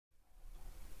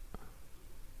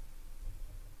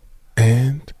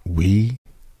We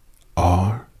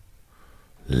are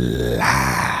live.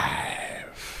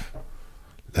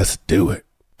 Let's do it.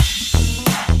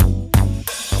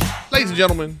 Ladies and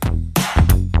gentlemen,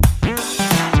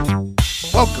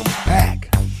 welcome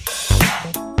back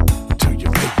to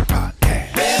your favorite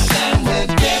podcast. Griffin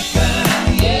with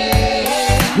Griffin,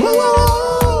 yeah.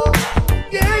 Woo!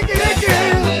 Yeah, yeah,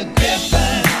 yeah. With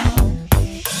Griffin,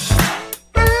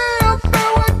 Griffin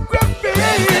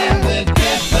with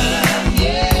Griffin,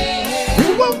 yeah.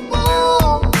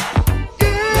 Woo!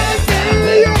 Yeah, With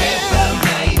yeah, Griffin,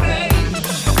 baby.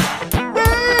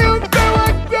 With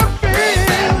Griffin,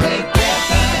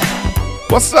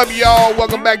 What's up, y'all?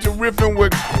 Welcome back to Riffin'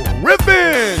 with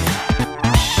Griffin.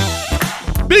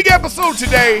 Big episode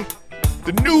today.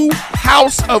 The new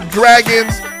House of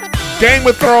Dragons, Game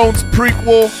of Thrones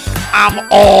prequel. I'm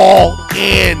all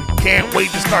in. Can't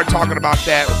wait to start talking about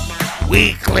that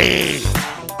weekly.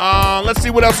 Let's see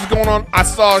what else is going on. I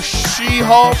saw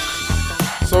She-Hulk.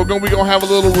 So we're gonna have a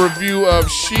little review of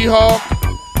She-Hulk.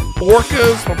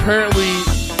 Orcas apparently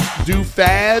do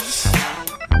fads.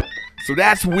 So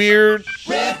that's weird.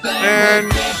 And,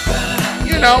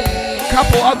 you know, a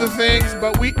couple other things,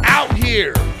 but we out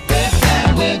here.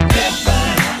 with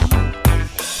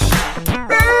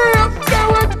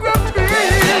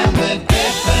Griffin, with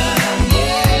Griffin,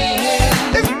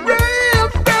 yeah. It's real,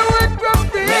 With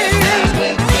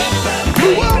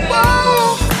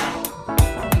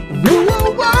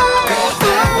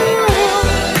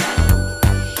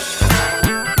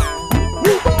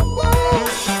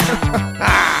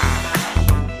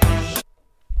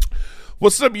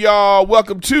What's up, y'all?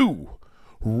 Welcome to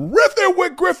Riffin'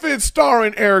 with Griffin,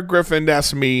 starring Eric Griffin.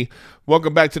 That's me.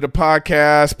 Welcome back to the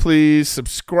podcast. Please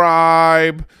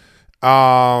subscribe.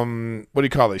 What do you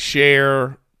call it?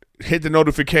 Share. Hit the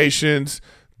notifications.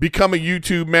 Become a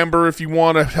YouTube member if you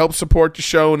want to help support the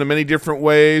show in the many different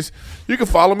ways. You can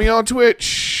follow me on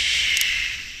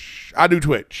Twitch. I do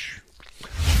Twitch.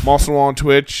 I'm also on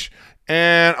Twitch.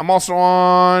 And I'm also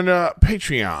on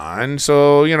Patreon.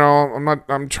 So, you know,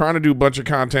 I'm trying to do a bunch of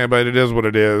content, but it is what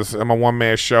it is. I'm a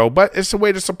one-man show. But it's a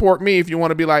way to support me if you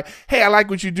want to be like, hey, I like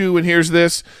what you do, and here's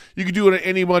this. You can do it in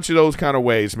any bunch of those kind of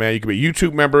ways, man. You can be a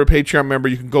YouTube member, a Patreon member.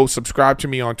 You can go subscribe to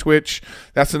me on Twitch.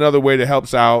 That's another way that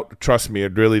helps out. Trust me,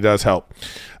 it really does help.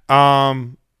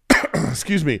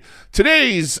 Excuse me.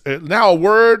 Today's now a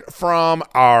word from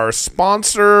our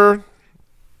sponsor.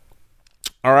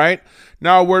 All right.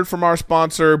 Now a word from our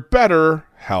sponsor,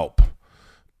 BetterHelp.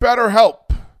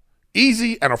 BetterHelp.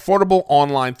 Easy and affordable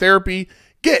online therapy.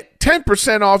 Get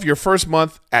 10% off your first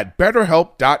month at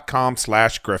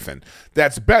betterhelp.com/Griffin.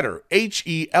 That's better,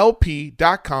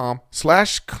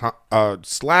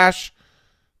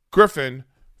 HELP.com/Griffin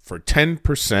for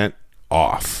 10%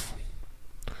 off.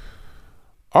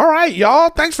 All right,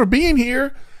 y'all. Thanks for being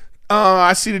here.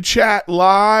 I see the chat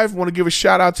live. Want to give a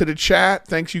shout out to the chat.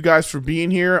 Thanks you guys for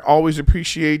being here. Always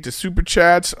appreciate the super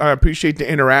chats. I appreciate the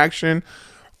interaction.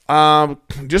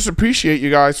 Just appreciate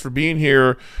you guys for being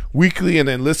here weekly and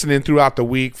then listening throughout the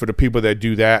week for the people that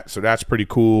do that. So that's pretty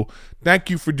cool. Thank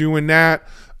you for doing that.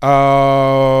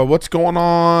 What's going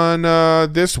on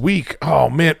this week? Oh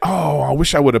man. Oh, I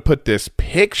wish I would have put this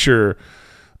picture.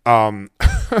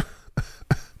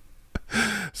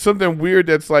 Something weird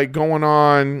that's like going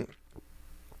on.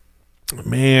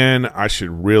 Man, I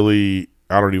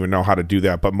don't even know how to do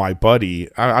that. But my buddy,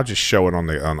 I'll just show it on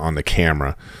the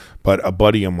camera. But a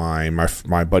buddy of mine,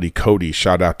 my buddy Cody,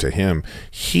 shout out to him.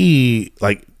 He,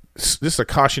 like, this is a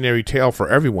cautionary tale for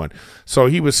everyone. So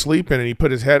he was sleeping and he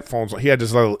put his headphones on. He had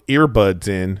his little earbuds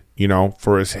in, you know,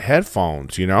 for his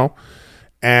headphones, you know.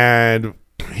 And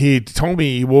he told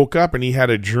me he woke up and he had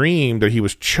a dream that he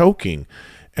was choking.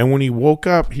 And when he woke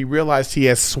up, he realized he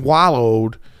had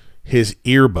swallowed his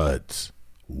earbuds.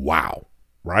 Wow.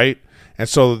 Right? And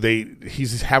so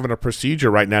he's having a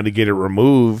procedure right now to get it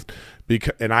removed.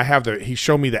 And he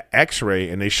showed me the x-ray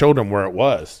and they showed him where it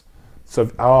was.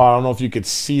 So, I don't know if you could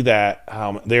see that.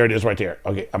 There it is right there.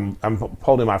 Okay. I'm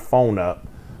holding my phone up.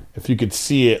 If you could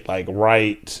see it like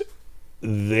right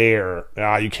there.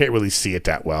 You can't really see it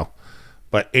that well.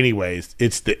 But anyways,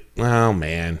 oh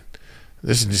man.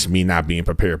 This is just me not being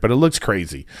prepared, but it looks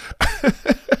crazy.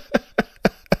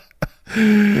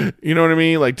 You know what I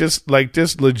mean? This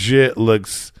legit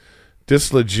looks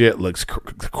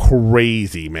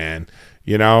crazy, man.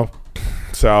 You know?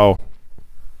 So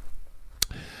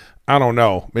I don't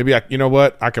know. Maybe you know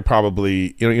what? I could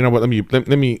probably, you know what? Let me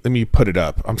put it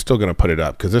up. I'm still going to put it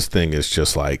up because this thing is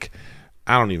just like,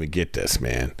 I don't even get this,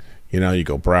 man. You know, you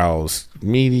go browse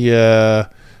media.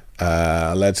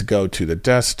 Let's go to the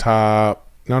desktop.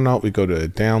 No, we go to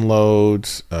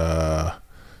downloads.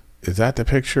 Is that the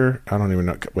picture? I don't even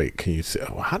know. Wait, can you see?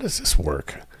 Oh, how does this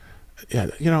work? Yeah,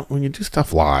 when you do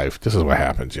stuff live, this is what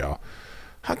happens, y'all.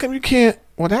 How come you can't?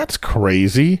 Well, that's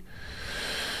crazy.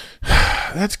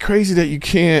 That's crazy that you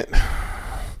can't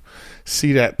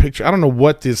see that picture. I don't know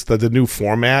what the new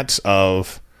formats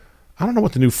of. I don't know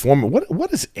what the new format.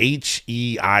 What is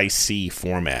HEIC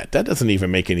format? That doesn't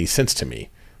even make any sense to me.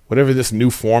 Whatever this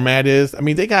new format is. I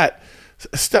mean, they got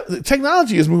stuff.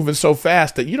 Technology is moving so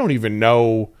fast that you don't even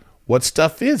know what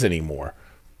stuff is anymore,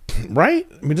 right?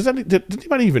 I mean, does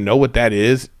anybody even know what that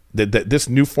is? That this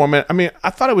new format. I mean, I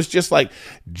thought it was just like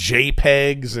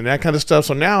JPEGs and that kind of stuff.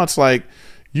 So now it's like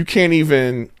you can't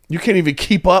even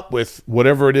keep up with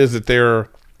whatever it is that they're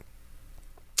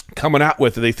coming out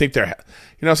with. They think they're,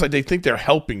 it's like they think they're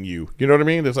helping you. You know what I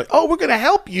mean? It's like, oh, we're gonna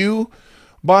help you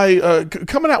by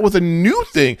coming out with a new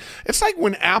thing. It's like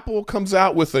when Apple comes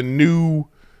out with a new,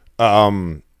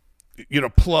 plug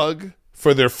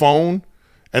for their phone.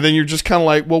 And then you're just kind of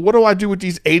like, well, what do I do with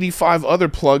these 85 other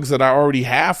plugs that I already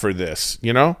have for this?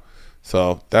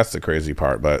 So that's the crazy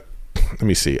part. But let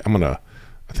me see. I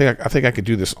think I could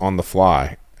do this on the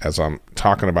fly as I'm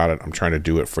talking about it. I'm trying to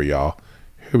do it for y'all.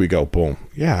 Here we go. Boom.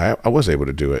 Yeah, I was able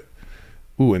to do it.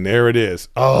 Ooh, and there it is.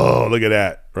 Oh, look at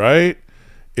that. Right?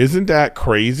 Isn't that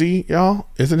crazy, y'all?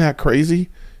 Isn't that crazy?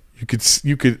 You could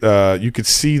see the.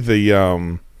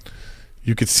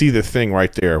 You could see the thing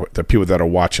right there, the people that are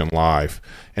watching live.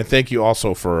 And thank you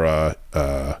also for,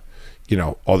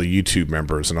 all the YouTube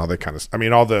members and all that kind of stuff. I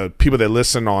mean, all the people that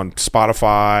listen on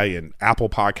Spotify and Apple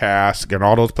Podcasts and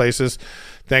all those places.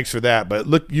 Thanks for that. But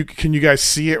look, can you guys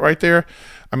see it right there?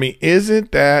 I mean,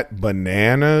 isn't that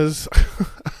bananas?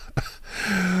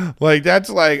 Like,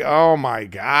 that's like, oh my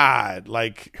God.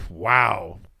 Like,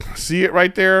 wow. See it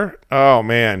right there? Oh,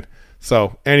 man.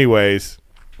 So, anyways.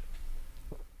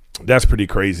 That's pretty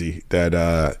crazy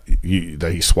that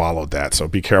he swallowed that. So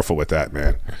be careful with that,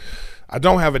 man. I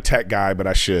don't have a tech guy, but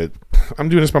I should. I'm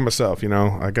doing this by myself,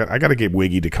 I got to get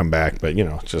Wiggy to come back, but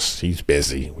just he's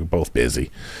busy. We're both busy,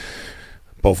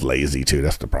 both lazy too.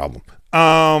 That's the problem.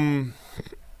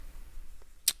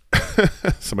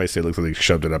 Somebody said it looks like he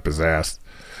shoved it up his ass.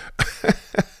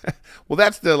 Well,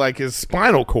 that's his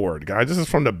spinal cord, guys. This is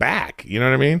from the back. You know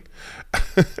what I mean?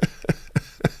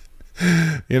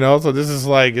 So this is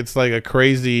it's like a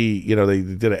crazy, they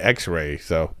did an x-ray.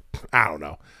 So I don't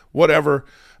know, whatever.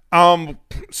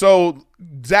 So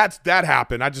that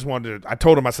happened. I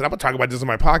told him, I said, I'm gonna talk about this on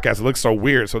my podcast. It looks so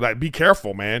weird. So be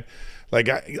careful, man. Like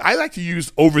I like to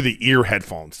use over the ear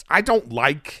headphones. I don't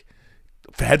like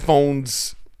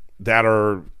headphones that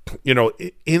are,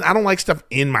 I don't like stuff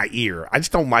in my ear. I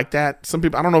just don't like that. Some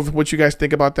people, I don't know what you guys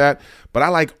think about that, but I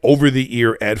like over the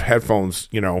ear headphones,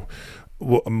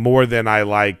 more than I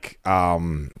like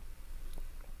the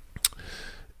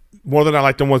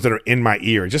ones that are in my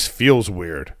ear. It just feels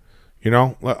weird.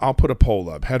 I'll put a poll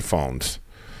up. Headphones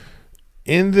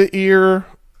in the ear,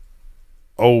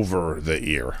 over the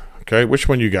ear. Okay, which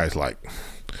one you guys like?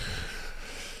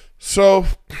 So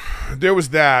there was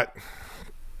that.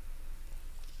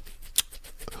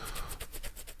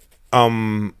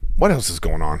 What else is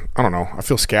going on? I don't know. I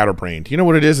feel scatterbrained. You know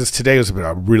what it is? Today was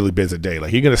a really busy day.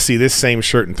 Like, you're going to see this same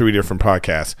shirt in 3 different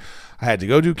podcasts. I had to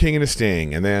go do King and the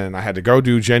Sting, and then I had to go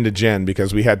do Jen to Jen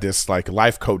because we had this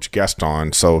life coach guest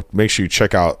on. So make sure you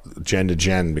check out Jen to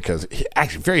Jen because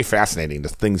actually very fascinating, the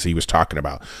things he was talking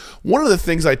about. One of the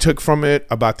things I took from it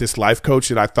about this life coach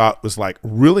that I thought was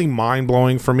really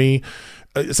mind-blowing for me,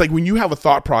 it's like when you have a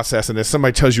thought process and then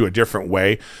somebody tells you a different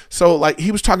way. So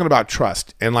he was talking about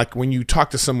trust, and when you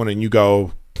talk to someone and you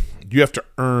go, you have to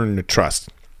earn the trust.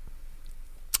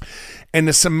 And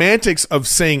the semantics of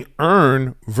saying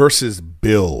earn versus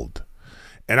build.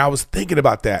 And I was thinking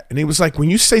about that. And it was when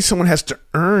you say someone has to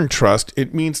earn trust,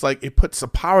 it means it puts a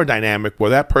power dynamic where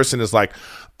that person is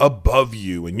above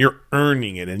you and you're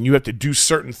earning it. And you have to do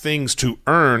certain things to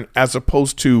earn, as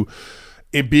opposed to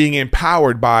it being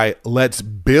empowered by let's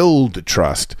build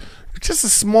trust. It's just a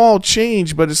small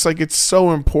change, but it's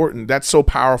so important. That's so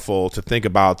powerful to think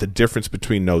about the difference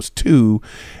between those two.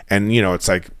 And, it's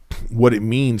what it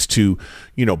means to,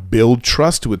 build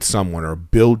trust with someone or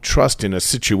build trust in a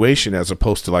situation, as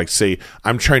opposed to say,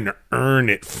 I'm trying to earn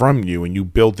it from you, and you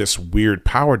build this weird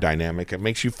power dynamic. It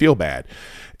makes you feel bad.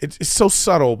 It's so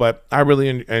subtle, but I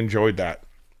really enjoyed that.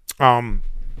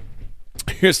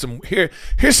 Here's something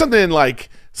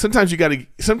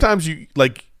sometimes you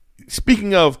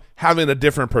speaking of having a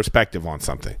different perspective on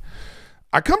something.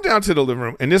 I come down to the living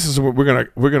room, and this is what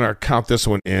we're gonna count this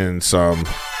one in some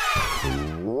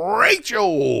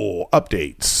Rachel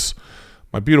updates.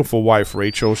 My beautiful wife,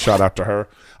 Rachel, shout out to her.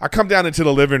 I come down into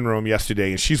the living room yesterday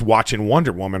and she's watching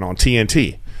Wonder Woman on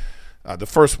TNT, the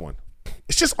first one.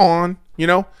 It's just on, you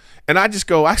know, and I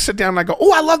sit down and I go,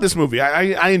 oh, I love this movie.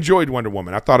 I enjoyed Wonder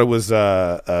Woman. I thought it was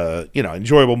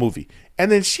enjoyable movie.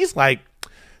 And then she's like,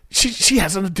 she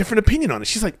has a different opinion on it.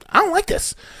 She's like, I don't like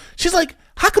this. She's like,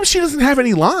 how come she doesn't have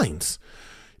any lines?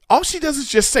 All she does is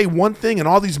just say one thing and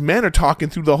all these men are talking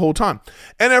through the whole time.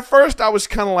 And at first I was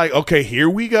kind of like, okay, here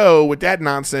we go with that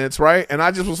nonsense, right? And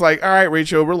I just was like, all right,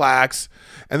 Rachel, relax.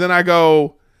 And then I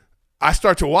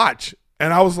start to watch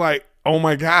and I was like, oh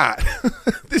my God.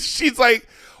 She's like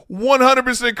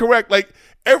 100% correct. Like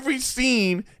every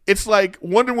scene, it's like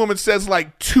Wonder Woman says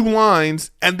like 2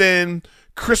 lines and then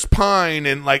Chris Pine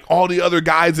and like all the other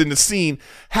guys in the scene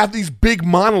have these big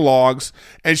monologues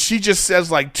and she just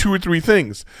says like 2 or 3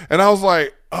 things. And I was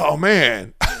like, oh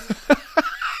man.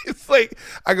 It's like,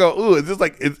 I go, ooh, is this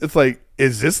like, it's like,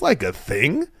 is this like a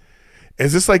thing?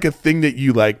 Is this like a thing that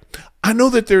you like? I know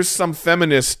that there's some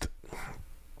feminist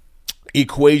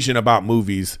equation about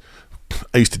movies.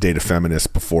 I used to date a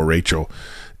feminist before Rachel.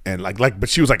 And but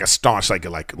she was like a staunch, like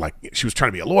she was trying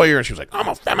to be a lawyer and she was like, I'm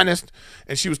a feminist.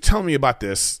 And she was telling me about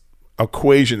this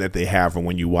equation that they have for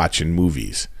when you watching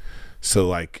movies. So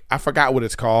like, I forgot what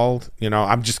it's called. You know,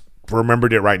 I'm just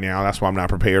remembered it right now. That's why I'm not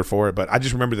prepared for it. But I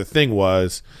just remember the thing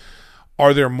was,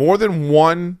 are there more than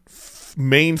one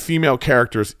main female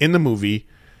characters in the movie?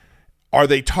 Are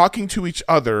they talking to each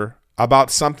other about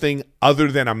something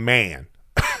other than a man?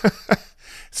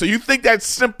 So you think that's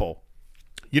simple.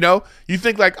 You know, you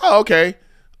think like, oh, okay.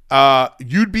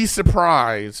 You'd be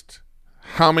surprised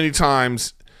how many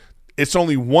times it's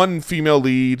only one female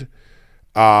lead.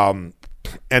 And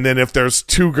then if there's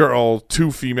 2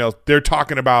 females, they're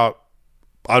talking about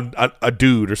a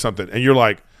dude or something. And you're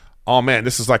like, oh man,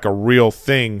 this is like a real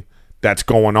thing that's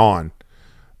going on.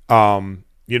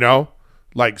 You know,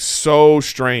 like so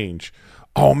strange.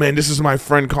 Oh man, this is my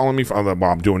friend calling me.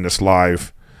 I'm doing this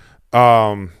live.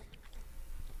 Oh,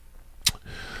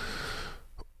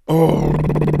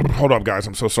 hold up, guys.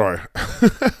 I'm so sorry.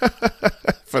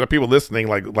 For the people listening,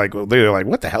 like they're like,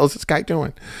 what the hell is this guy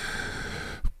doing?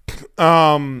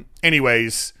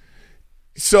 Anyways,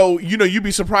 so, you know, you'd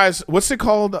be surprised. What's it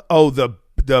called? Oh, the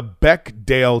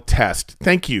Bechdel test.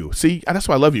 Thank you. See, that's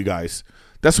why I love you guys.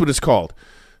 That's what it's called.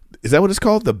 Is that what it's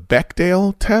called? The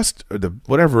Bechdel test or the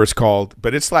whatever it's called.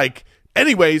 But it's like,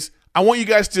 anyways, I want you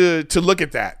guys to look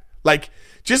at that. Like,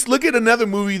 just look at another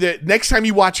movie that next time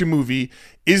you watch a movie,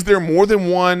 is there more than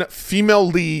one female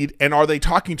lead and are they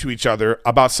talking to each other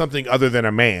about something other than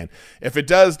a man? If it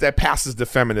does, that passes the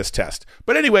feminist test.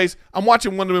 But anyways, I'm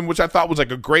watching Wonder Woman, which I thought was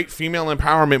like a great female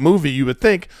empowerment movie, you would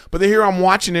think. But then here I'm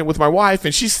watching it with my wife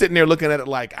and she's sitting there looking at it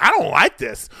like, I don't like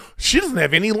this. She doesn't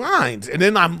have any lines. And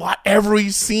then every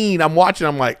scene I'm watching,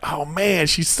 I'm like, oh man,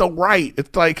 she's so right.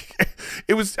 It's like,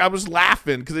 I was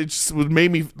laughing because it just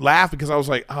made me laugh because I was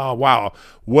like, oh wow,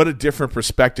 what a different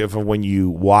perspective of when you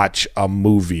watch a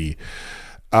movie.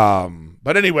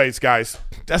 But anyways, guys,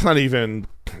 that's not even,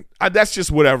 that's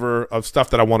just whatever of stuff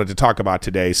that I wanted to talk about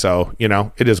today. So, you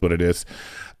know, it is what it is.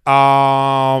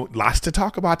 Lots to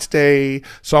talk about today.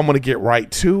 So I'm going to get right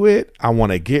to it.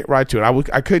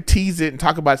 I could tease it and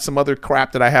talk about some other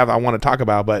crap that I want to talk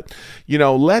about, but you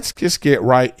know, let's just get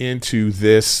right into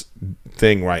this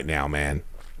thing right now, man.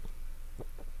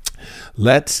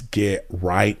 Let's get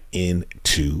right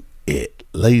into it,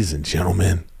 ladies and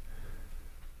gentlemen.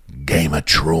 Game of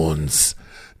Thrones.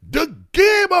 The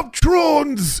Game of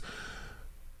Thrones.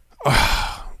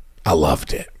 I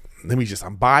loved it.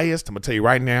 I'm biased. I'm going to tell you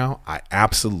right now, I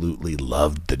absolutely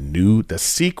loved the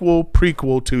sequel,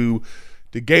 prequel to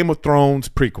the Game of Thrones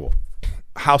prequel,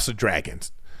 House of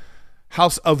Dragons.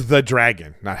 House of the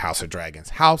Dragon, not House of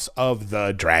Dragons. House of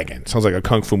the Dragon. Sounds like a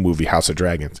kung fu movie, House of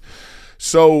Dragons.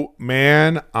 So,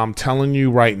 man, I'm telling you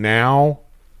right now,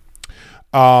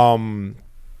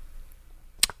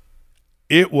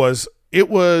 it was,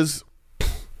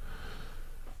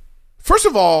 first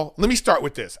of all, let me start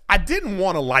with this. I didn't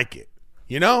want to like it,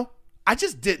 you know? I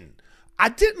just didn't. I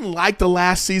didn't like the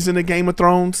last season of Game of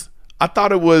Thrones. I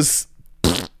thought it was,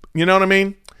 you know what I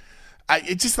mean? I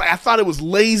thought it was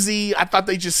lazy. I thought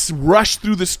they just rushed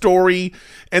through the story.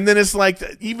 And then it's like,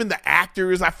 even the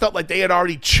actors, I felt like they had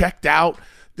already checked out.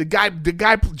 The guy,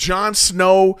 Jon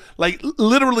Snow, like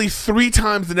literally 3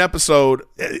 times an episode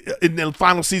in the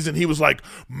final season, he was like,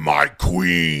 my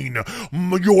queen,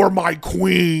 you're my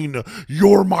queen,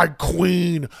 you're my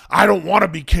queen. I don't want to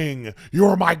be king.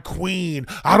 You're my queen.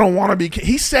 I don't want to be king.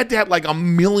 He said that like a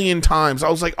million times. I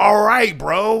was like, all right,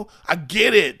 bro, I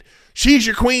get it. She's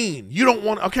your queen. You don't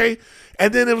want, okay?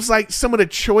 And then it was like some of the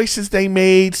choices they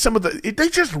made, they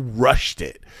just rushed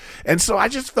it. And so I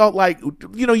just felt like,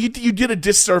 you did a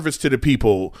disservice to the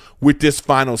people with this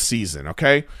final season,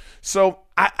 okay? So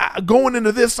I going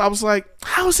into this, I was like,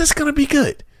 how is this going to be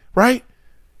good, right?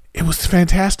 It was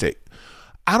fantastic.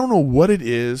 I don't know what it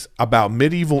is about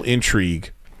medieval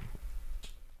intrigue,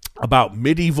 about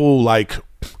medieval, like,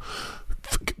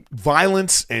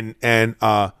 violence and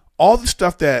all the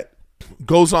stuff that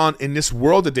goes on in this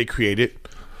world that they created.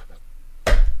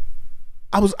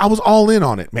 I was all in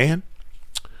on it, man.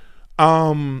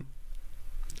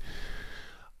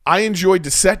 I enjoyed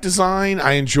the set design.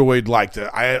 I enjoyed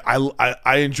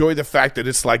I enjoyed the fact that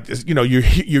it's like,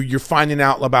 you're finding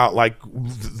out about like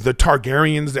the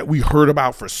Targaryens that we heard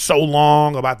about for so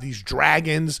long, about these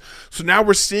dragons. So now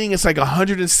we're seeing it's like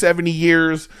 170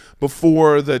 years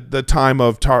before the time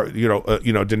of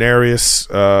Daenerys,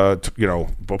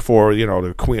 before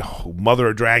the queen, mother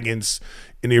of dragons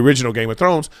in the original Game of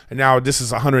Thrones, and now this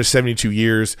is 172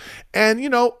 years. And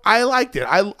I liked it.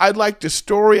 I liked the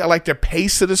story. I like the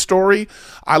pace of the story.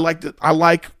 I like how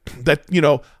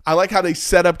they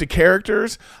set up the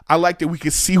characters. I like that we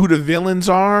could see who the villains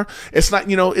are. It's not,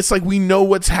 it's like we know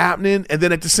what's happening, and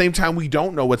then at the same time we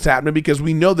don't know what's happening because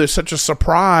we know there's such a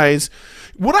surprise.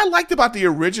 What I liked about the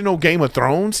original Game of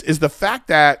Thrones is the fact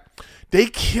that they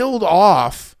killed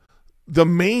off the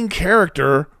main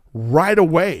character right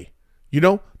away.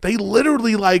 They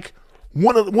literally, like,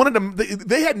 one of them,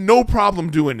 they had no problem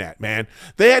doing that, man.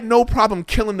 They had no problem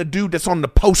killing the dude that's on the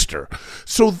poster.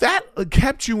 So that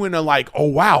kept you in a like, oh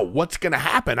wow, what's gonna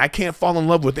happen? I can't fall in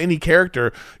love with any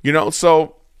character,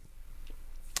 so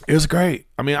it was great.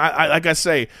 I mean, I like I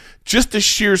say, just the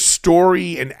sheer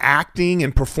story and acting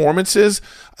and performances,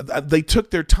 they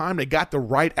took their time. They got the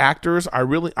right actors. I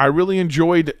really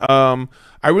enjoyed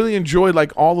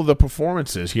like all of the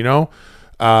performances,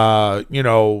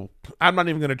 I'm not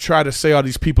even going to try to say all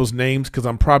these people's names because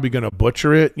I'm probably going to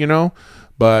butcher it,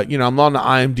 but, I'm on the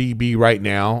IMDb right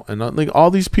now, and I think all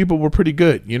these people were pretty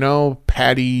good,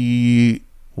 Patty,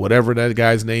 whatever that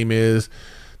guy's name is,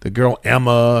 the girl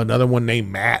Emma, another one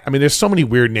named Matt. I mean, there's so many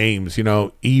weird names,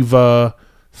 Eva,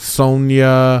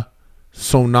 Sonanya,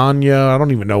 I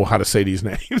don't even know how to say these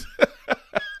names.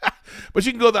 But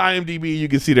you can go to IMDb, you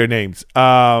can see their names.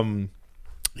 Yeah,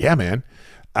 man.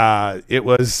 It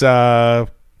was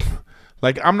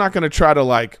like, I'm not going to try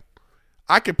to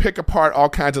I could pick apart all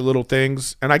kinds of little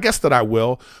things, and I guess that I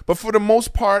will, but for the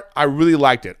most part, I really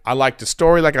liked it. I liked the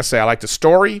story. Like I say, I liked the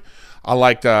story. I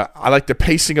liked the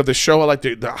pacing of the show. I liked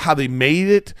how they made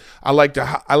it. I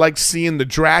liked seeing the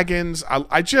dragons.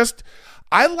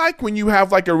 I like when you have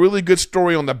like a really good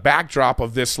story on the backdrop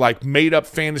of this like made up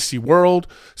fantasy world.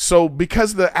 So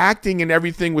because the acting and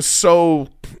everything was so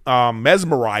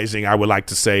mesmerizing, I would like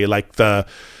to say, like the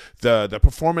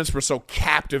performance were so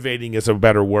captivating is a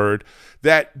better word,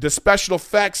 that the special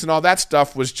effects and all that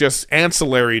stuff was just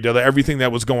ancillary to everything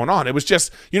that was going on. It was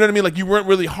just, you know what I mean? Like, you weren't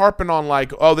really harping on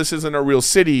like, oh, this isn't a real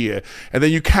city. And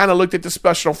then you kind of looked at the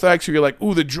special effects and you're like,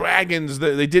 ooh, the dragons,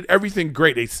 they did everything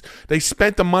great. They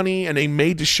spent the money and they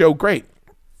made the show great.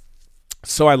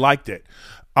 So I liked it.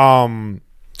 You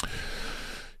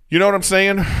know what I'm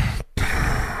saying?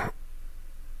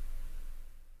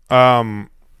 But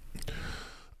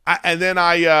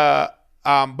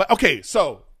okay,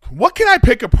 so what can I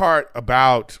pick apart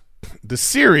about the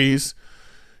series?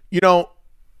 So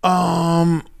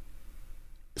I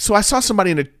saw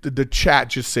somebody in the chat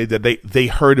just say that they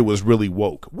heard it was really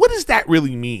woke. What does that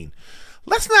really mean?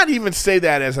 Let's not even say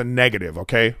that as a negative,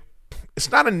 okay?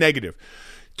 It's not a negative.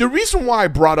 The reason why I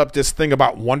brought up this thing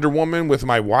about Wonder Woman with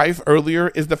my wife earlier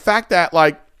is the fact that,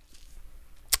 like,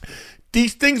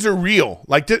 these things are real.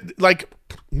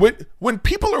 When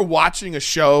people are watching a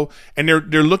show and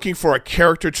they're looking for a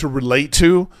character to relate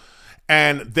to,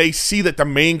 and they see that the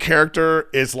main character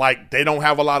is like, they don't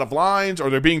have a lot of lines or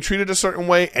they're being treated a certain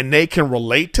way, and they can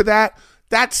relate to that,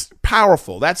 that's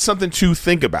powerful. That's something to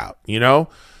think about,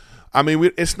 I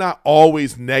mean, it's not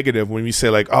always negative when we say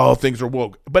like, oh, things are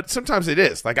woke, but sometimes it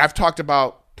is. Like, I've talked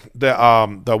about the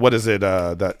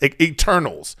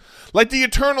Eternals. Like, the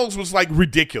Eternals was like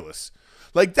ridiculous.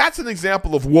 Like, that's an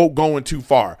example of woke going too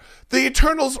far. The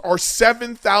Eternals are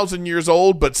 7,000 years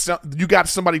old, but you got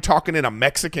somebody talking in a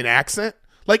Mexican accent.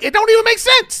 Like, it don't even make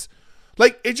sense.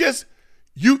 Like, it just,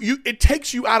 it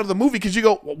takes you out of the movie because you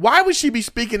go, why would she be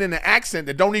speaking in an accent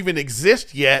that don't even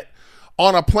exist yet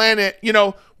on a planet?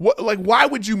 Why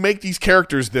would you make these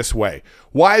characters this way?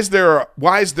 Why is there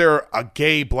a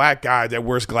gay black guy that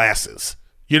wears glasses?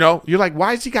 You're like,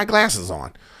 why has he got glasses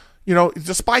on?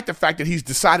 Despite the fact that he's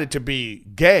decided to be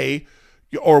gay,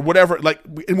 or whatever. Like,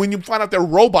 and when you find out they're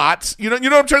robots, you know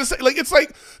what I'm trying to say? Like, it's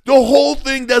like the whole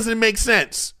thing doesn't make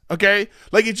sense. Okay.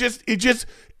 Like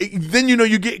then,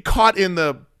 you get caught in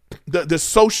the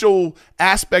social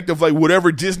aspect of like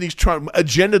whatever Disney's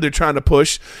agenda they're trying to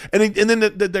push. And then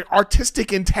the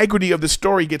artistic integrity of the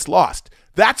story gets lost.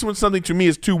 That's when something to me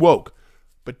is too woke.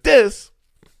 But this,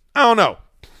 I don't know.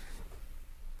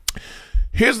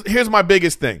 Here's my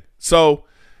biggest thing. So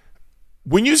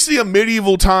when you see a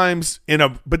medieval times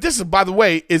but this is, by the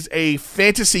way, is a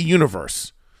fantasy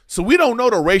universe. So we don't know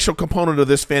the racial component of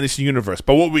this fantasy universe.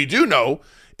 But what we do know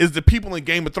is the people in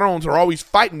Game of Thrones are always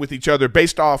fighting with each other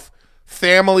based off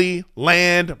family,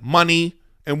 land, money,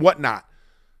 and whatnot.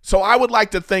 So I would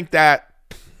like to think that,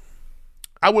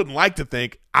 I wouldn't like to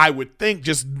think, I would think,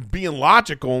 just being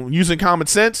logical, using common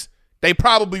sense, they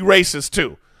probably racist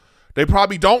too. They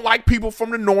probably don't like people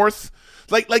from the north.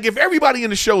 Like if everybody in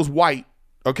the show is white,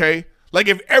 okay? Like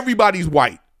if everybody's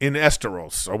white in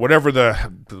Esteros or whatever the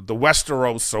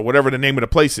Westeros or whatever the name of the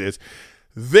place is,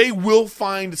 they will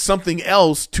find something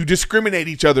else to discriminate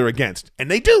each other against.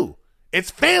 And they do.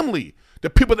 It's family. The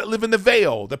people that live in the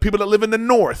Vale, the people that live in the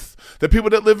North, the people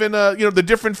that live in the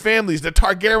different families, the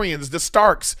Targaryens, the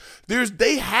Starks.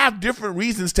 They have different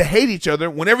reasons to hate each other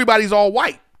when everybody's all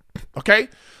white. Okay?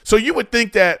 So you would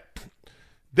think that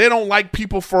they don't like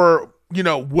people for,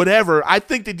 whatever. I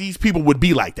think that these people would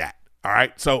be like that. All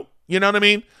right? So, you know what I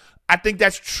mean? I think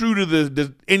that's true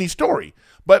to any story.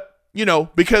 But,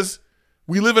 because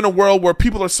we live in a world where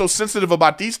people are so sensitive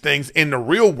about these things in the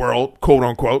real world, quote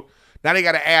unquote, now they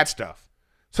got to add stuff.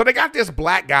 So they got this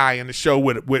black guy in the show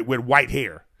with white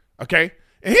hair, okay?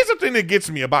 And here's the thing that gets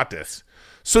me about this.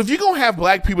 So if you're going to have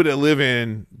black people that live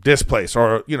in this place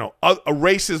or,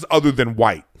 races other than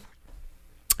white,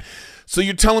 so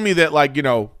you're telling me that, like,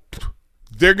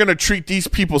 they're going to treat these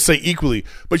people, say, equally.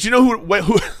 But you know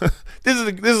who this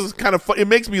is kind of fun. It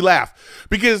makes me laugh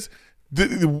because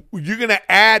you're going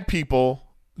to add people,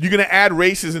 you're going to add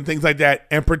races and things like that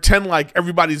and pretend like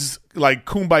everybody's like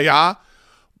kumbaya.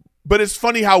 But it's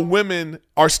funny how women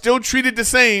are still treated the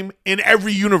same in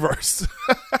every universe.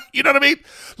 You know what I mean?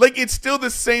 Like, it's still the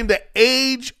same, the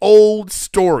age-old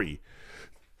story.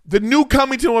 The new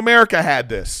Coming to America had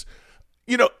this.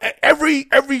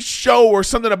 Every show or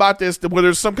something about this, where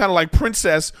there's some kind of like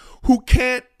princess who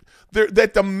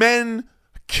that the men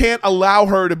can't allow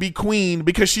her to be queen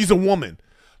because she's a woman.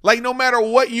 Like, no matter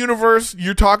what universe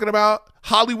you're talking about,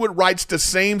 Hollywood writes the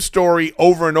same story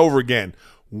over and over again.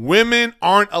 Women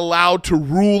aren't allowed to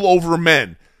rule over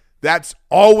men. That's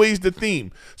always the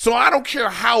theme. So I don't care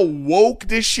how woke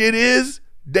this shit is,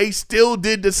 they still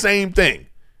did the same thing.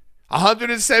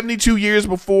 172 years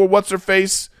before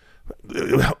what's-her-face,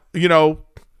 it's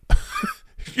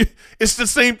the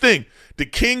same thing. The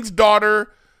king's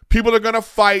daughter, people are going to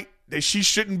fight that she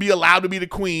shouldn't be allowed to be the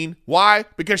queen. Why?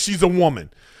 Because she's a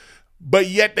woman. But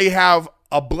yet they have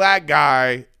a black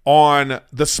guy on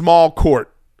the small court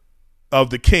of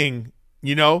the king,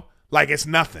 like it's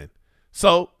nothing.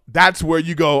 So that's where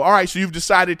you go, all right, so you've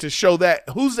decided to show that.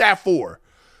 Who's that for?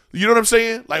 You know what I'm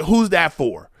saying? Like, who's that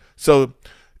for? So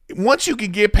once you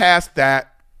can get past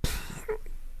that,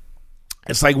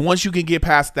 it's like once you can get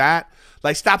past that,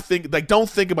 like don't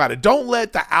think about it. Don't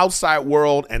let the outside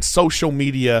world and social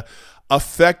media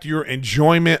affect your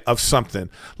enjoyment of something.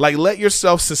 Like, let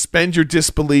yourself suspend your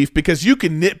disbelief, because you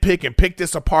can nitpick and pick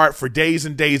this apart for days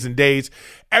and days and days.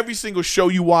 Every single show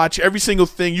you watch, every single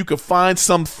thing, you could find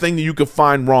something that you could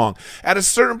find wrong. At a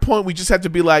certain point, we just have to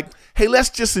be like, hey, let's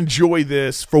just enjoy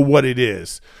this for what it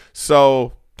is.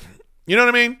 So, you know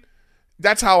what I mean?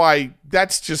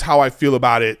 That's just how I feel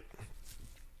about it.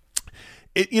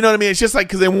 You know what I mean? It's just like,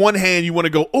 because on one hand, you want to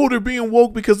go, oh, they're being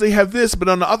woke because they have this. But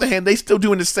on the other hand, they still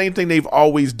doing the same thing they've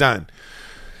always done.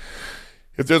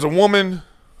 If there's a woman,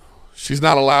 she's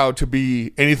not allowed to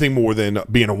be anything more than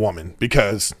being a woman,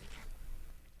 because,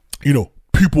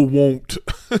 people won't,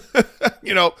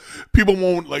 people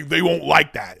won't, like, they won't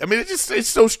like that. I mean, it's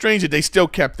so strange that they still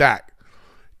kept that.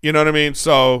 You know what I mean?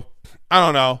 So, I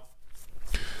don't know.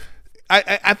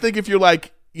 I think if you're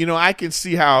like, I can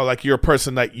see how, like, you're a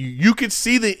person that you can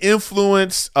see the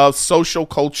influence of social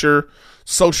culture,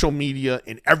 social media,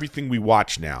 in everything we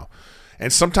watch now.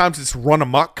 And sometimes it's run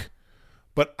amok.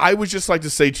 But I would just like to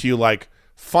say to you, like,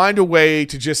 find a way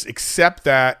to just accept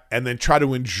that and then try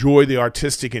to enjoy the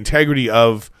artistic integrity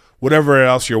of whatever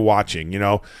else you're watching,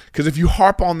 Because if you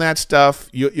harp on that stuff,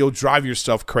 you'll drive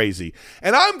yourself crazy.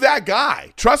 And I'm that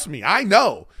guy. Trust me, I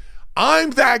know. I'm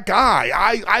that guy.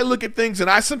 I look at things and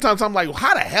I'm like,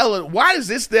 how the hell, why is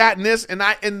this, that, and this?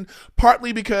 And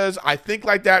partly because I think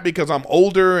like that because I'm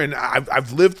older and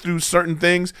I've lived through certain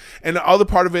things. And the other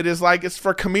part of it is like, it's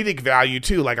for comedic value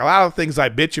too. Like a lot of things I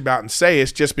bitch about and say,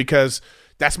 it's just because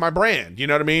that's my brand. You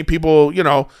know what I mean? People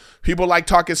like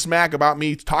talking smack about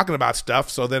me talking about stuff.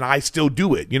 So then I still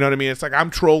do it. You know what I mean? It's like, I'm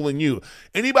trolling you.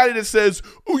 Anybody that says,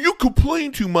 oh, you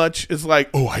complain too much is like,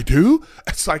 oh, I do?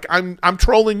 It's like, I'm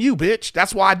trolling you, bitch.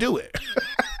 That's why I do it.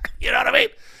 You know what I mean?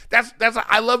 That's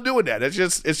I love doing that. It's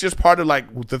just part of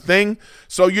like the thing.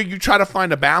 So you try to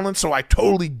find a balance. So I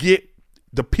totally get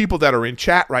the people that are in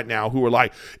chat right now who are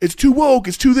like, it's too woke,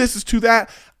 it's too this, it's too that.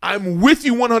 I'm with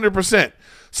you 100%.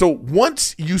 So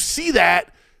once you see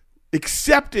that,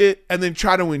 accept it and then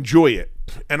try to enjoy it.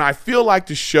 And I feel like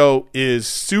the show is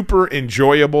super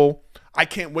enjoyable. I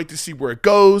can't wait to see where it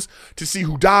goes, to see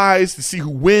who dies, to see who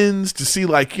wins, to see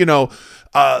like,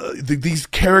 these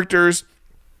characters.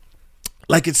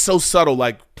 Like it's so subtle.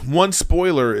 Like one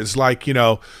spoiler is like,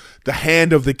 the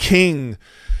Hand of the King.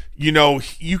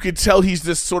 You could tell he's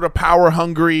this sort of power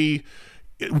hungry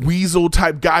weasel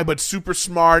type guy, but super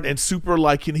smart and super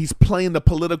like, and he's playing the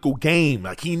political game.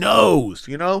 Like he knows,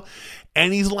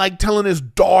 and he's like telling his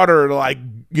daughter, like,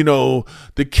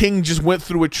 the king just went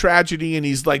through a tragedy and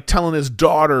he's like telling his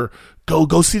daughter,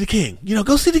 go see the king,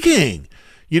 go see the king,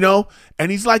 and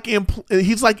he's like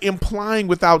implying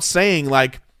without saying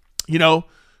like,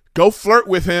 go flirt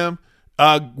with him.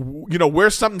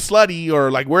 Wear something slutty or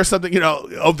like wear something,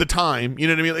 of the time, you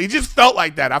know what I mean? Like, it just felt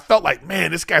like that. I felt like, man,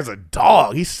 this guy's a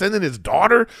dog. He's sending his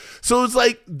daughter. So it's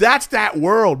like, that's that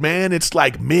world, man. It's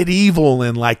like medieval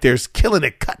and like there's killing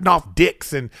it, cutting off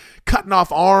dicks and cutting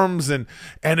off arms. And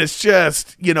it's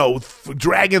just,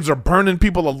 dragons are burning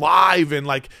people alive. And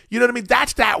like, you know what I mean?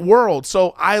 That's that world.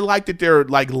 So I like that they're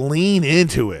like lean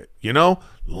into it,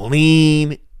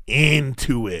 lean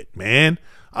into it, man.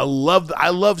 I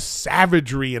love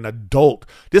savagery and adult.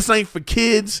 This ain't for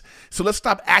kids, so let's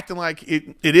stop acting like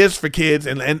it is for kids,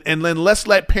 and then let's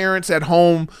let parents at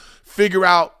home figure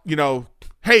out,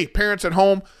 hey, parents at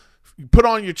home, put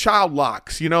on your child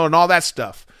locks, and all that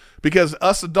stuff. Because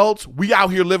us adults, we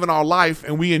out here living our life,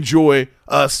 and we enjoy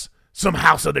us some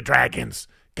House of the Dragons,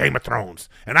 Game of Thrones,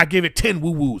 and I give it 10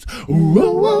 woo-woos.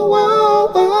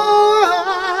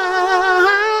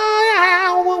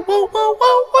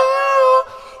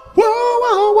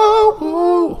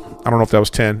 I don't know if that was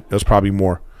 10. It was probably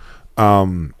more.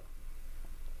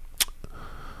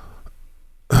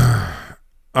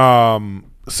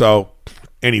 So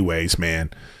anyways,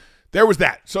 man, there was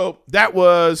that. So that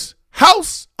was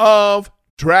House of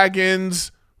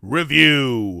Dragons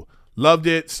review. Loved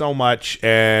it so much.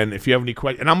 And if you have any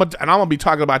questions, and I'm gonna be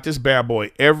talking about this bad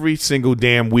boy every single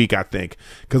damn week, I think,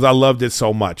 because I loved it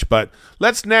so much. But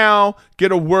let's now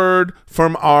get a word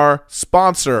from our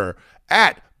sponsor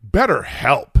at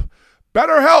BetterHelp.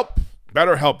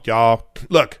 BetterHelp, y'all.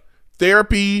 Look,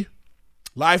 therapy,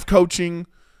 life coaching,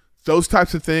 those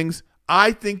types of things,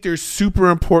 I think they're super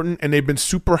important and they've been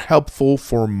super helpful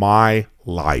for my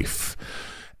life.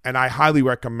 And I highly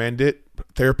recommend it.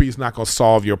 Therapy is not going to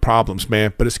solve your problems,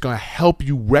 man, but it's going to help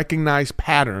you recognize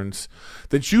patterns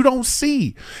that you don't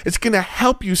see. It's going to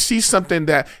help you see something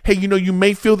that, hey, you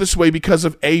may feel this way because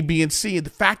of A, B, and C, and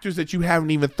the factors that you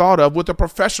haven't even thought of with a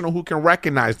professional who can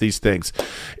recognize these things.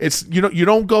 It's, you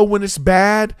don't go when it's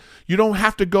bad. You don't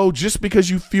have to go just because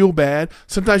you feel bad.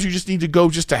 Sometimes you just need to go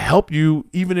just to help you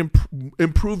even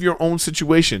improve your own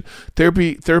situation.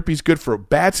 Therapy is good for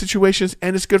bad situations,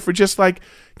 and it's good for just like,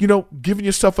 giving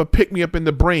yourself a pick-me-up in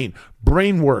the brain.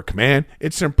 Brain work, man.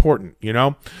 It's important,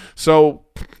 So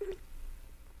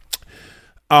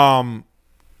I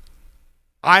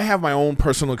have my own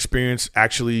personal experience,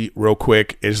 actually, real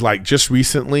quick, is like just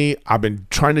recently I've been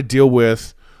trying to deal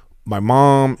with my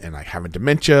mom and like having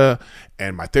dementia,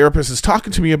 and my therapist is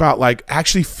talking to me about like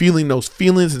actually feeling those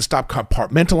feelings and stop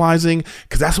compartmentalizing,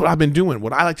 because that's what I've been doing.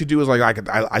 What I like to do is like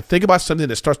I think about something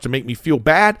that starts to make me feel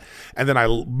bad, and then I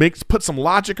put some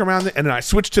logic around it, and then I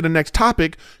switch to the next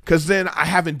topic because then I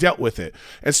haven't dealt with it.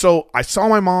 And so I saw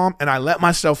my mom and I let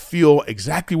myself feel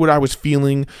exactly what I was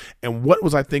feeling and what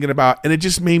was I thinking about, and it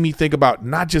just made me think about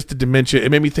not just the dementia.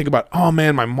 It made me think about, oh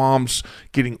man, my mom's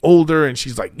getting older and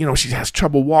she's like, she has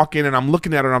trouble walking, and I'm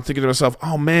looking at her and I'm thinking to myself,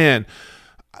 oh man,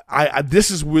 I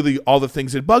this is really all the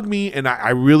things that bug me, and I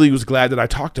really was glad that I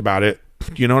talked about it.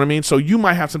 You know what I mean? So you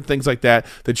might have some things like that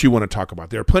you want to talk about.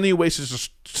 There are plenty of ways to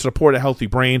support a healthy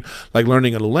brain, like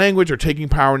learning a language or taking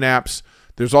power naps.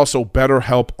 there's also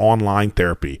BetterHelp Online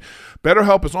Therapy.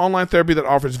 BetterHelp is online therapy that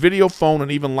offers video, phone,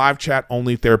 and even live chat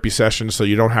only therapy sessions, so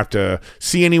you don't have to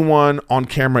see anyone on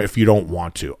camera if you don't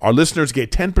want to. Our listeners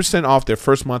get 10% off their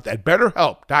first month at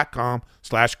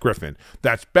betterhelp.com/Griffin.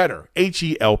 That's better,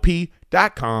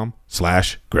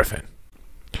 HELP.com/Griffin.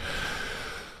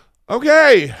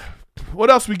 Okay, what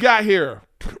else we got here?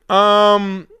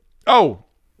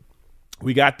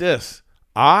 We got this.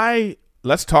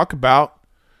 Let's talk about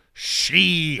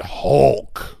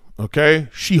She-Hulk. Okay,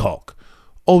 She-Hulk,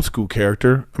 old school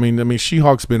character. I mean,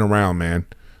 She-Hulk's been around, man.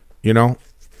 You know,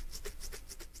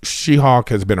 She-Hulk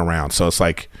has been around. So it's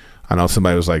like, I know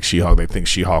somebody was like She-Hulk. They think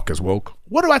She-Hulk is woke.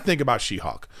 What do I think about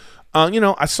She-Hulk?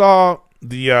 I saw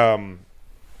the.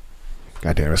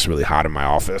 Goddamn, it's really hot in my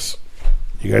office.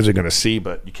 You guys are gonna see,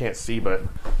 but you can't see. But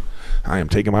I am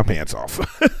taking my pants off.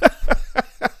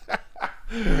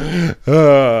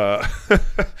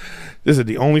 This is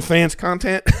the OnlyFans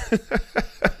content.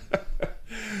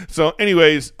 So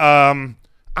anyways, I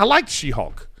liked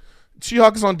She-Hulk.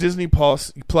 She-Hulk is on Disney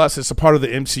Plus. It's a part of the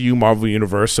MCU Marvel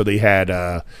Universe. So they had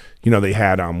the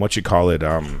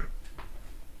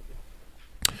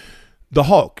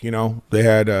Hulk, they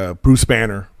had Bruce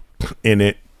Banner in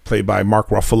it, played by Mark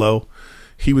Ruffalo.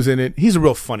 He was in it. He's a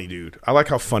real funny dude. I like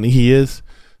how funny he is.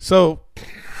 So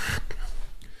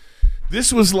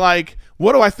this was like,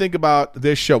 what do I think about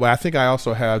this show? I think I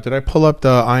also have, did I pull up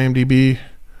the IMDb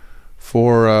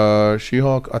for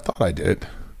She-Hulk? I thought I did.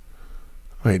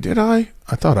 Wait, did I?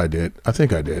 I thought I did. I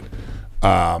think I did.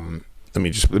 Let me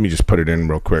just put it in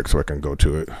real quick so I can go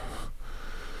to it.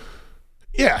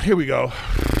 Yeah, here we go.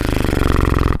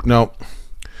 No.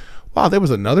 Wow, there was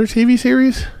another TV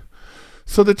series?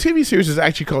 So the TV series is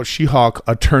actually called She-Hulk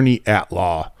Attorney at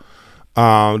Law.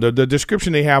 The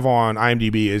description they have on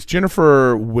IMDb is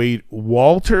Jennifer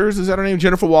Walters, is that her name?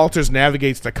 Jennifer Walters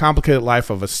navigates the complicated life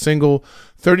of a single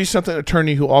 30-something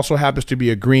attorney who also happens to be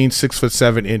a green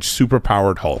 6'7"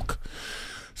 superpowered Hulk.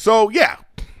 So yeah,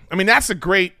 I mean that's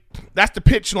the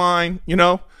pitch line,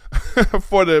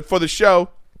 for the show,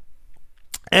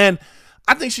 and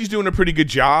I think she's doing a pretty good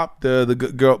job. The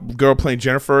girl playing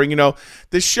Jennifer.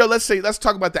 The show. Let's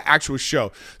talk about the actual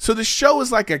show. So the show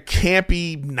is like a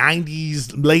campy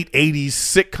 '90s, late '80s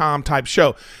sitcom type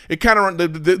show. It kind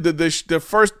of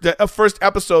the first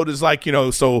episode is like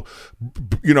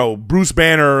Bruce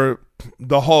Banner,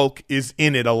 the Hulk, is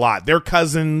in it a lot. They're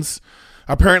cousins.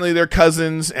 Apparently they're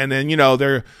cousins, and then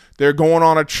they're going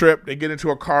on a trip. They get into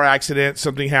a car accident.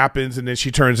 Something happens, and then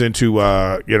she turns into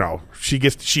she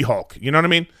gets She-Hulk. You know what I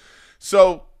mean?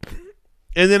 So,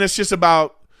 and then it's just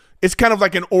about, it's kind of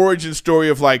like an origin story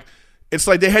of like, it's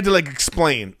like they had to like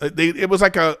explain. It was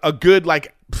like a good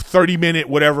like 30-minute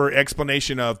whatever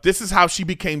explanation of this is how she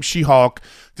became She-Hulk.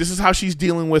 This is how she's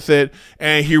dealing with it,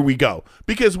 and here we go.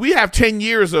 Because we have 10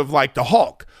 years of like the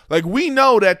Hulk. Like we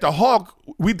know that the Hulk,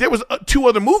 there was 2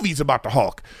 other movies about the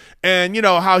Hulk, and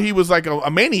how he was like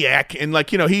a maniac, and like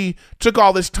he took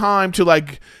all this time to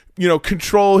like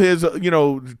control his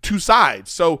 2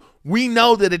 sides. So we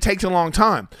know that it takes a long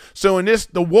time. So in this,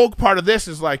 the woke part of this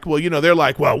is like, well, they're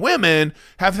like, well, women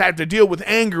have had to deal with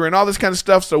anger and all this kind of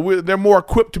stuff, so they're more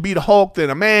equipped to be the Hulk than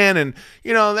a man, and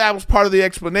that was part of the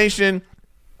explanation.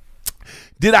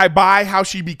 Did I buy how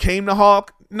she became the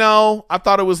Hulk? No, I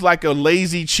thought it was like a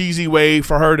lazy, cheesy way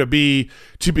for her to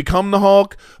become the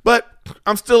Hulk, but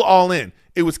I'm still all in.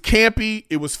 It was campy.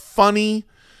 It was funny.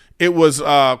 It was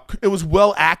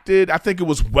well acted. I think it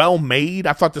was well made.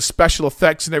 I thought the special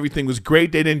effects and everything was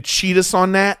great. They didn't cheat us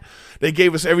on that. They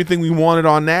gave us everything we wanted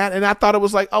on that, and I thought it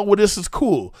was like, oh, well, this is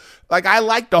cool. Like I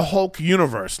like the Hulk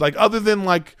universe. Like other than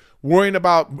like worrying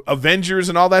about Avengers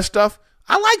and all that stuff,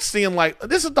 I like seeing like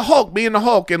this is the Hulk being the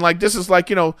Hulk, and like this is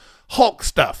like Hulk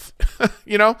stuff,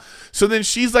 So then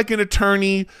she's like an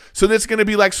attorney, so that's gonna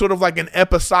be like sort of like an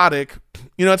episodic,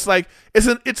 it's like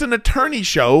it's an attorney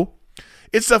show,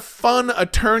 it's a fun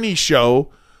attorney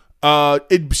show.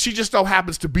 She just so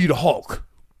happens to be the Hulk,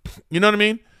 you know what I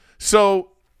mean? So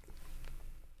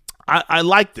I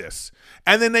like this,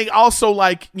 and then they also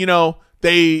like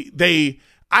they.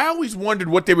 I always wondered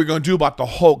what they were going to do about the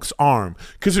Hulk's arm.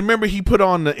 Because remember, he put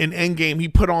on, in Endgame, he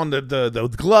put on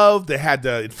the glove that had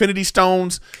the Infinity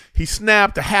Stones. He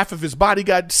snapped, half of his body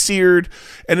got seared,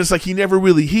 and it's like he never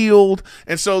really healed.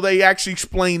 And so they actually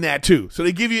explain that too. So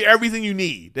they give you everything you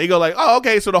need. They go like, oh,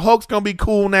 okay, so the Hulk's going to be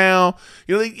cool now.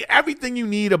 Everything you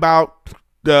need about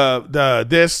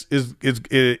this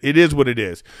is what it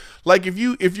is. Like if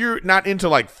you're not into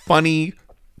like funny,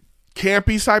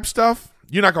 campy type stuff,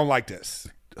 you're not going to like this.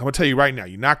 I'm going to tell you right now,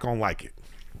 you're not going to like it.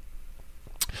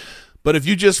 But if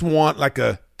you just want like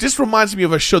this reminds me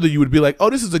of a show that you would be like, oh,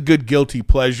 this is a good guilty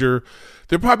pleasure.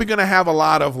 They're probably going to have a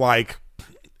lot of like,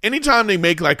 anytime they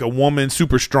make like a woman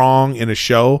super strong in a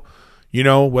show, you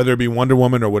know, whether it be Wonder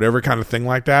Woman or whatever kind of thing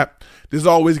like that, there's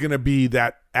always going to be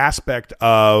that aspect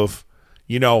of,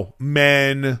 you know,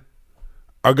 men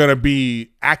are going to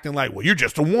be acting like, well, you're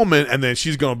just a woman. And then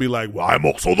she's going to be like, well, I'm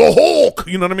also the Hulk.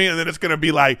 You know what I mean? And then it's going to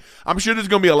be like, I'm sure there's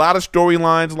going to be a lot of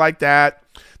storylines like that.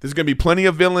 There's going to be plenty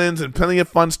of villains and plenty of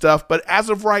fun stuff. But as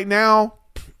of right now,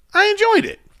 I enjoyed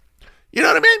it. You know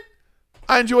what I mean?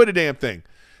 I enjoyed the damn thing.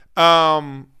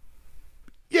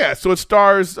 Yeah, so it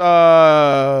stars,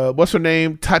 what's her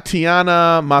name?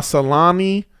 Tatiana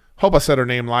Maslany. Hope I said her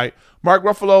name right. Mark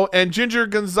Ruffalo and Ginger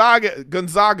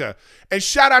Gonzaga. And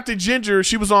shout out to Ginger.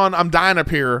 She was on I'm Dying Up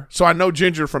Here. So I know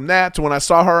Ginger from that. So when I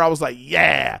saw her, I was like,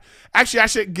 yeah. Actually, I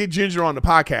should get Ginger on the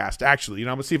podcast, actually. You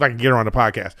know, I'm going to see if I can get her on the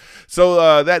podcast.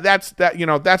 So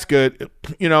that's good.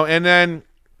 You know, and then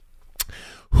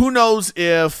who knows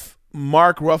if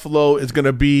Mark Ruffalo is going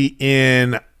to be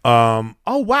in, oh,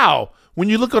 wow. When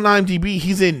you look on IMDb,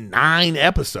 he's in 9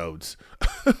 episodes.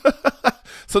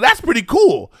 So that's pretty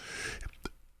cool.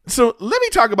 So let me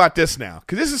talk about this now,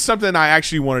 because this is something I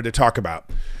actually wanted to talk about.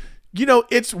 You know,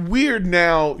 it's weird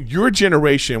now, your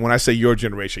generation, when I say your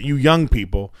generation, you young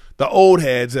people, the old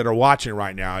heads that are watching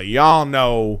right now, y'all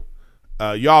know,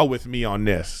 y'all with me on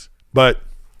this. But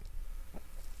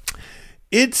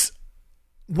it's,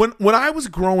 when I was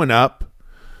growing up,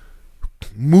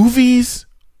 movies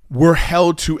were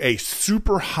held to a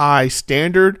super high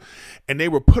standard and they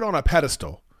were put on a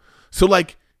pedestal. So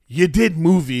like you did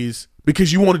movies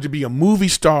because you wanted to be a movie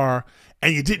star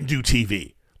and you didn't do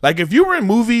TV. Like if you were in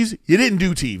movies, you didn't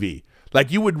do TV.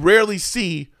 Like you would rarely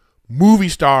see movie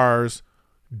stars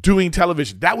doing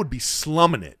television. That would be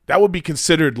slumming it. That would be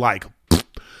considered like,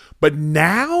 but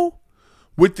now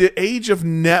with the age of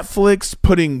Netflix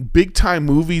putting big time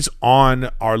movies on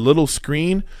our little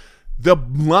screen, the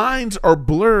lines are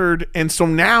blurred. And so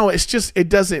now it's just, it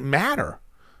doesn't matter.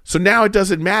 So now it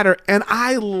doesn't matter. And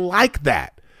I like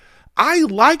that. I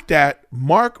like that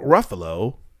Mark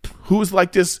Ruffalo, who is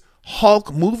like this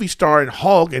Hulk movie star in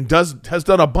Hulk and has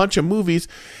done a bunch of movies,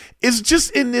 is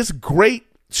just in this great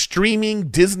streaming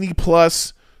Disney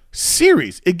Plus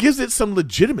series. It gives it some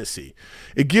legitimacy.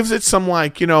 It gives it some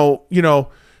like,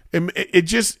 it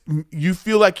just, you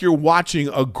feel like you're watching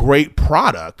a great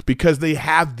product because they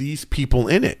have these people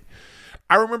in it.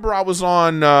 I remember I was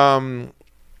on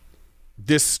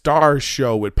this Star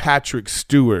show with Patrick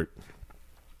Stewart,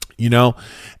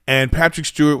 and Patrick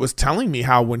Stewart was telling me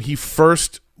how when he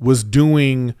first was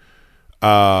doing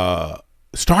Star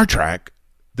Trek,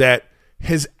 that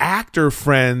his actor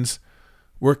friends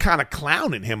were kind of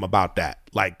clowning him about that,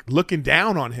 like looking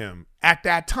down on him at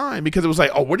that time, because it was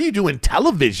like, oh, what are you doing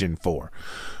television for?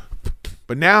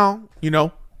 But now,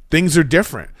 things are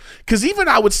different. Because even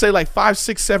I would say like 5,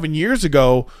 6, 7 years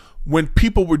ago, when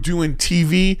people were doing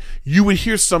TV, you would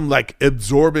hear some like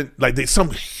absorbent, like some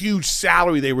huge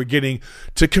salary they were getting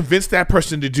to convince that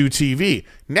person to do TV.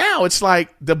 Now it's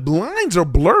like the lines are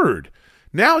blurred.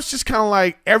 Now it's just kind of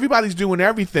like everybody's doing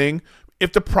everything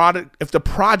if the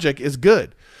project is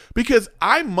good. Because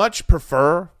I much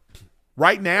prefer,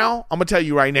 right now, I'm going to tell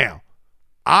you right now,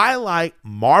 I like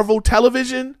Marvel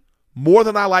television more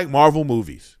than I like Marvel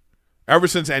movies ever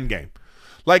since Endgame.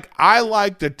 Like, I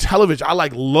like the television. I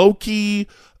like Loki.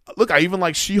 Look, I even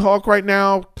like She-Hulk right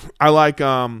now. I liked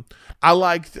not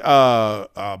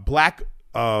Black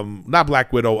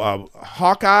Widow,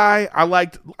 Hawkeye. I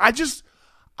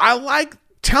like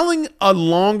telling a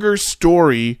longer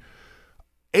story,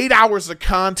 8 hours of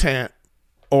content,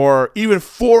 or even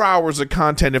 4 hours of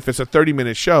content if it's a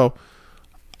 30-minute show.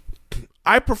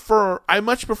 I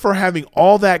much prefer having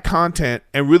all that content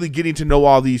and really getting to know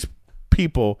all these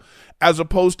people, as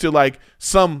opposed to like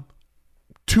some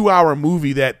 2-hour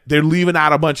movie that they're leaving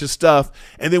out a bunch of stuff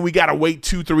and then we got to wait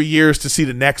 2-3 years to see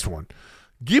the next one.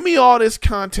 Give me all this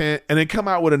content and then come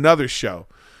out with another show.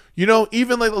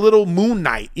 Even like a little Moon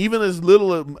Knight, even as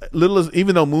little as,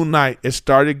 even though Moon Knight, it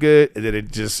started good and then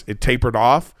it tapered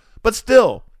off, but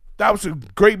still, that was a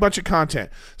great bunch of content.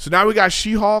 So now we got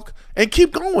She-Hulk, and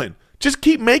keep going. Just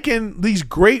keep making these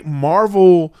great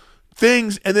Marvel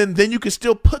things, and then you can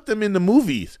still put them in the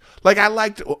movies. Like I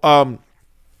liked The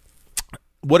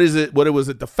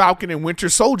Falcon and Winter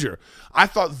Soldier. I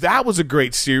thought that was a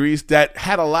great series that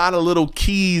had a lot of little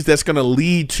keys that's going to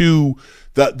lead to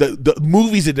the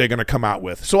movies that they're going to come out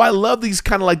with. So I love these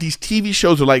kind of like these TV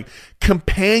shows are like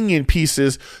companion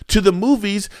pieces to the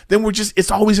movies. Then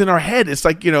it's always in our head. It's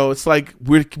like, it's like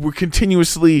we're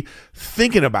continuously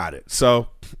thinking about it. So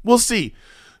we'll see.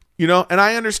 You know, and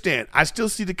I understand. I still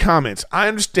see the comments. I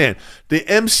understand the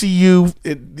MCU,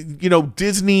 you know,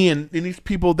 Disney and these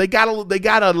people. They got a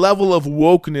level of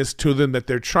wokeness to them that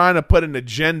they're trying to put an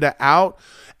agenda out,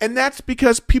 and that's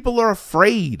because people are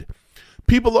afraid.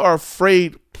 People are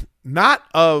afraid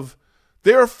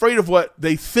they're afraid of what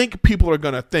they think people are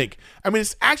going to think. I mean,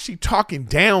 it's actually talking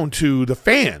down to the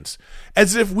fans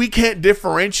as if we can't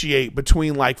differentiate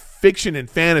between like fiction and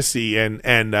fantasy and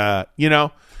you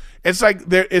know. It's like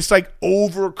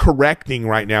overcorrecting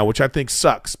right now, which I think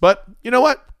sucks. But you know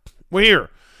what? We're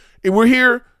here. We're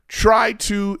here. Try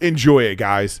to enjoy it,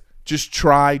 guys. Just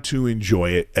try to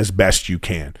enjoy it as best you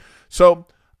can. So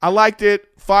I liked it.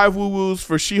 5 woo-woos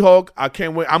for She-Hulk. I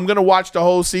can't wait. I'm gonna watch the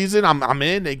whole season. I'm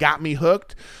in. They got me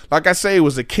hooked. Like I say, it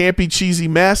was a campy, cheesy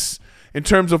mess in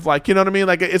terms of like, you know what I mean?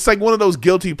 Like it's like one of those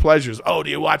guilty pleasures. Oh, do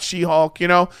you watch She-Hulk? You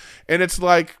know? And it's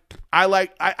like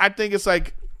I think it's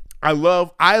like. I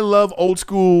love old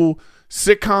school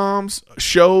sitcoms,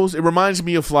 shows. It reminds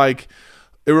me of like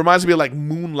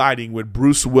Moonlighting with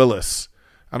Bruce Willis.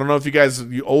 I don't know if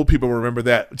you old people remember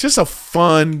that. Just a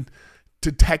fun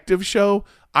detective show.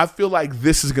 I feel like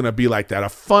this is going to be like that. A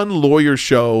fun lawyer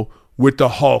show with the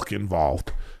Hulk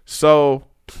involved. So,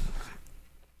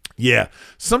 yeah.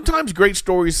 Sometimes great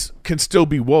stories can still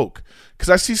be woke. Because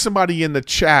I see somebody in the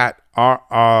chat,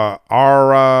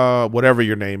 whatever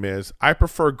your name is, I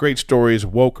prefer great stories,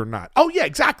 woke or not. Oh, yeah,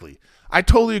 exactly. I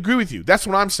totally agree with you. That's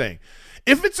what I'm saying.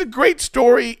 If it's a great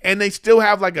story and they still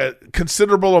have like a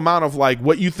considerable amount of like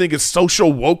what you think is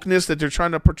social wokeness that they're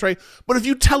trying to portray, but if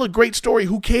you tell a great story,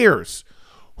 who cares?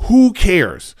 Who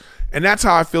cares? And that's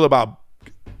how I feel about,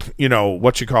 you know,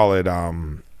 what you call it,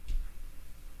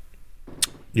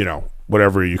 you know,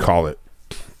 whatever you call it.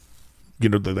 You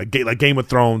know, like Game of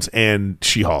Thrones and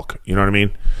She-Hulk. You know what I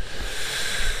mean?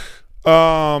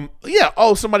 Yeah.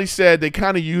 Oh, somebody said they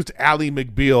kind of used Ally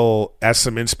McBeal as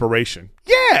some inspiration.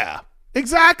 Yeah,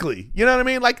 exactly. You know what I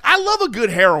mean? Like, I love a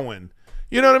good heroine.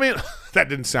 You know what I mean? That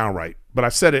didn't sound right, but I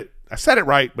said it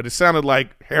right, but it sounded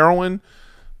like heroin.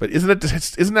 But isn't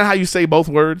that how you say both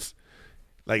words?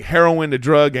 Like heroin, the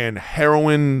drug, and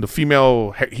heroin, the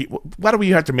female. Why do we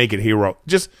have to make it hero?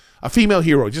 Just a female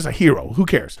hero, just a hero. Who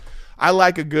cares? I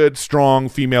like a good, strong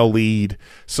female lead.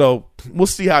 So we'll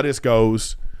see how this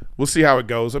goes. We'll see how it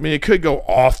goes. I mean, it could go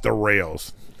off the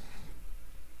rails.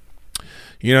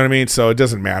 You know what I mean? So it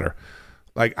doesn't matter.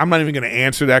 Like, I'm not even going to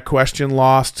answer that question,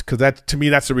 Lost, because that, to me,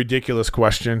 that's a ridiculous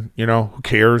question. You know, who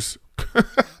cares?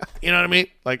 You know what I mean?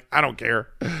 Like, I don't care.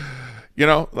 You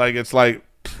know, like, it's like,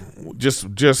 just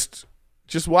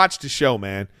watch the show,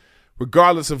 man.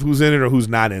 Regardless of who's in it or who's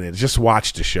not in it. Just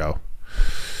watch the show.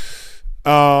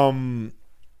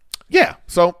 Yeah.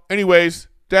 So anyways,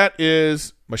 that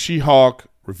is my She-Hulk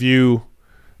review,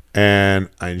 and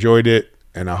I enjoyed it,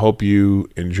 and I hope you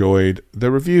enjoyed the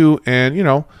review. And you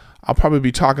know, I'll probably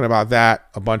be talking about that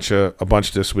a bunch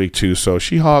this week too. So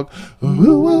She-Hulk,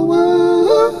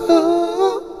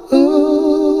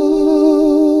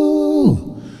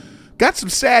 got some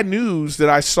sad news that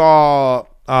I saw.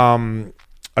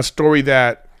 A story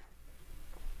that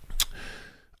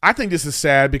I think this is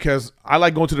sad because I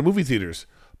like going to the movie theaters,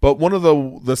 but one of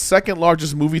the second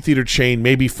largest movie theater chain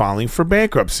may be filing for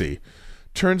bankruptcy.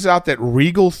 Turns out that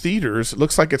Regal Theaters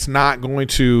looks like it's not going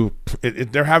to.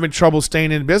 They're having trouble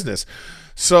staying in business.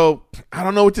 So I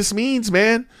don't know what this means,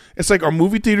 man. It's like, are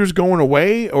movie theaters going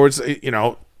away, or it's, you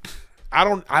know, I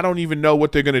don't even know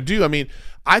what they're going to do. I mean,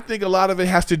 I think a lot of it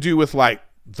has to do with like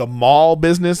the mall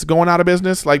business going out of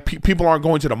business. Like people aren't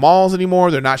going to the malls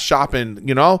anymore. They're not shopping,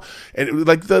 you know, and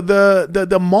like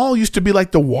the mall used to be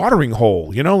like the watering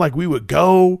hole, you know, like we would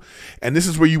go and this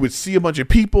is where you would see a bunch of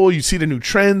people. You see the new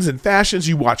trends and fashions,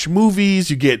 you watch movies,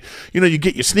 you get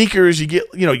your sneakers, you get,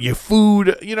 you know, your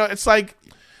food, you know, it's like,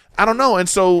 I don't know. And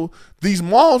so these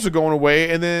malls are going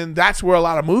away, and then that's where a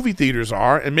lot of movie theaters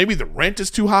are. And maybe the rent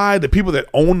is too high. The people that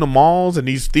own the malls and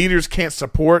these theaters can't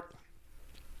support.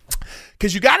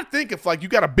 Because you got to think, if like you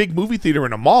got a big movie theater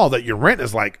in a mall, that your rent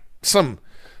is like some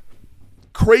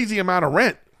crazy amount of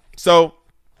rent. So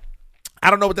I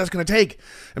don't know what that's going to take.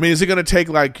 I mean, is it going to take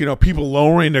like, you know, people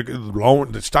lowering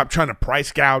to stop trying to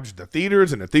price gouge the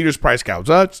theaters, and the theaters price gouge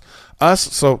us?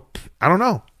 So I don't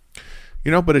know, you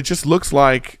know, but it just looks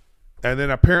like. And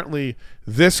then apparently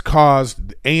this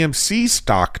caused AMC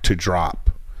stock to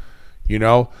drop, you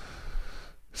know.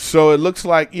 So it looks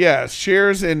like, yeah,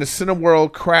 shares in the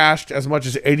Cineworld crashed as much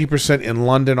as 80% in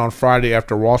London on Friday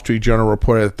after Wall Street Journal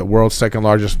reported that the world's second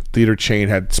largest theater chain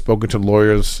had spoken to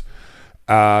lawyers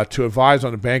to advise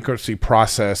on the bankruptcy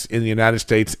process in the United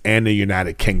States and the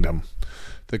United Kingdom.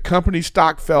 The company's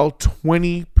stock fell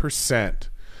 20%.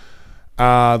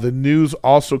 The news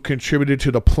also contributed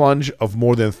to the plunge of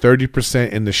more than 30%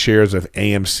 in the shares of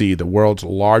AMC, the world's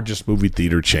largest movie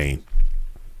theater chain.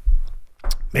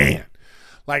 Man,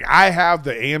 like I have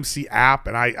the AMC app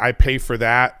and I pay for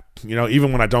that, you know,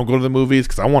 even when I don't go to the movies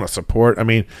because I want to support. I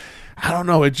mean, I don't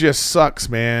know. It just sucks,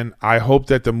 man. I hope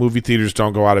that the movie theaters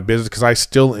don't go out of business because I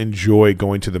still enjoy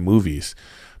going to the movies.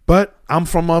 But I'm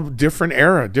from a different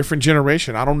era, different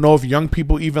generation. I don't know if young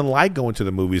people even like going to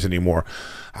the movies anymore.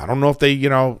 I don't know if they, you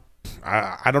know,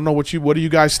 I don't know what do you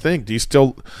guys think? Do you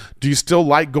still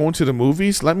like going to the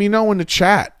movies? Let me know in the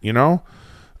chat, you know?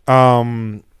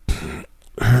 I'm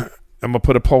going to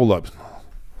put a poll up.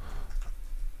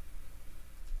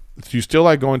 Do you still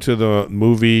like going to the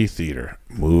movie theater?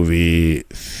 Movie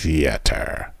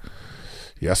theater.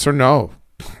 Yes or no?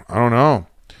 I don't know.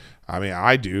 I mean,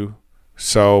 I do.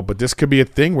 So, but this could be a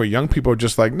thing where young people are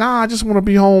just like, nah, I just want to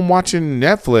be home watching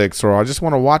Netflix, or I just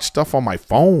want to watch stuff on my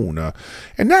phone.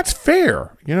 And that's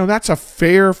fair. You know, that's a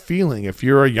fair feeling. If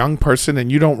you're a young person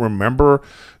and you don't remember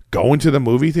going to the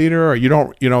movie theater, or you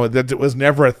don't, you know, that it was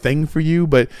never a thing for you,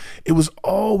 but it was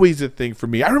always a thing for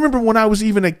me. I remember when I was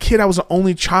even a kid, I was the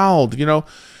only child, you know,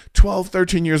 12,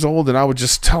 13 years old, and I would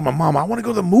just tell my mom, I want to go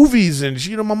to the movies. And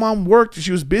she, you know, my mom worked and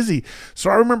she was busy. So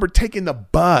I remember taking the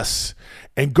bus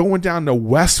and going down to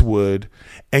Westwood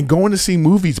and going to see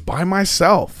movies by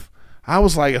myself. I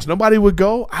was like, if nobody would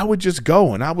go, I would just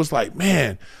go. And I was like,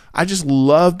 man, I just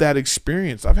love that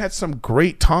experience. I've had some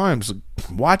great times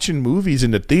watching movies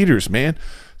in the theaters, man.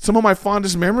 Some of my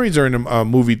fondest memories are in the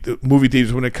movie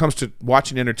theaters when it comes to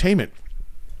watching entertainment.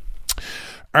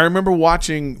 I remember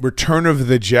watching Return of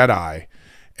the Jedi,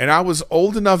 and I was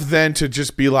old enough then to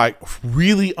just be like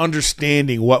really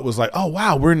understanding what was like, oh,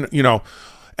 wow, we're in, you know,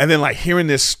 and then like hearing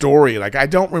this story. Like, I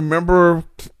don't remember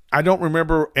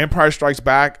Empire Strikes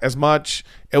Back as much.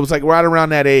 It was like right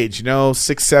around that age, you know,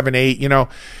 6, 7, 8, you know.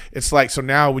 It's like, so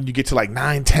now when you get to like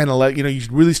 9, 10, 11, you know, you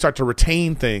really start to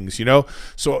retain things, you know.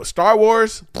 So Star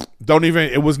Wars,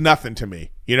 it was nothing to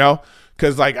me, you know.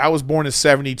 Because, like, I was born in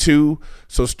 72,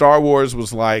 so Star Wars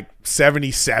was, like,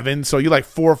 77. So you're, like,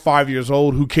 4 or 5 years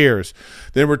old. Who cares?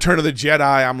 Then Return of the Jedi,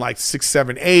 I'm, like, 6,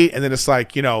 7, 8. And then it's,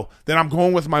 like, you know, then I'm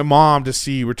going with my mom to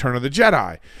see Return of the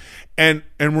Jedi. And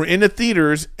we're in the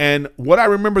theaters. And what I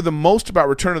remember the most about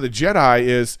Return of the Jedi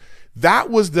is that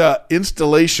was the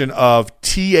installation of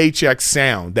THX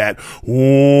sound, that, you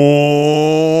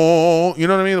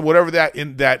know what I mean? Whatever that,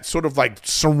 in that sort of like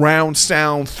surround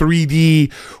sound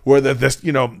 3D, where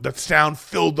the sound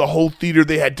filled the whole theater.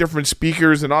 They had different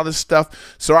speakers and all this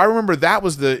stuff. So I remember that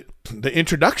was the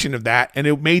introduction of that, and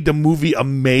it made the movie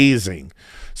amazing.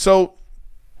 So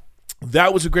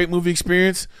that was a great movie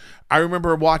experience. I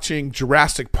remember watching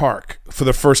Jurassic Park for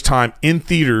the first time in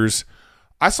theaters.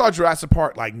 I saw Jurassic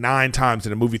Park like 9 times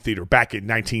in a movie theater back in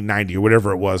 1990 or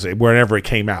whatever it was, whenever it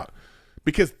came out.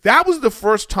 Because that was the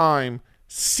first time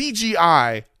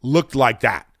CGI looked like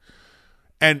that.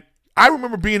 And I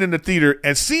remember being in the theater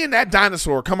and seeing that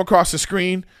dinosaur come across the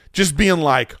screen, just being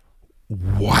like,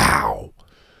 wow.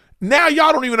 Now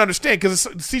y'all don't even understand because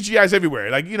CGI is everywhere.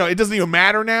 Like, you know, it doesn't even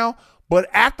matter now. But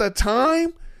at the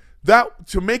time, that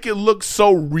to make it look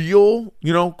so real,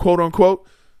 you know, quote unquote,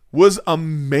 was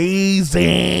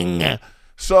amazing.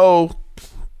 So,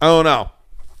 I don't know.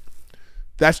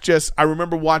 That's just, I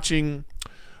remember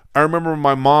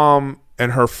my mom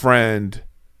and her friend,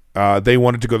 they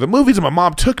wanted to go to the movies, and my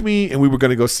mom took me, and we were going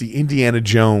to go see Indiana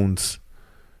Jones.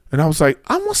 And I was like,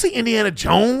 I want to see Indiana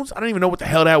Jones? I don't even know what the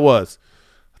hell that was.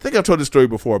 I think I've told this story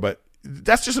before, but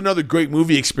that's just another great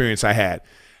movie experience I had.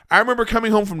 I remember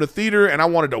coming home from the theater, and I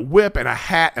wanted a whip and a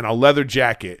hat and a leather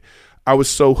jacket. I was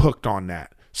so hooked on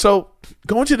that. So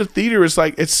going to the theater is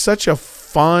like, it's such a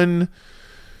fun,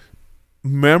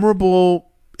 memorable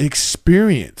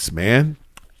experience, man.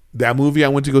 That movie I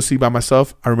went to go see by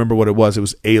myself, I remember what it was. It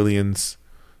was Aliens.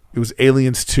 It was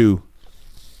Aliens 2.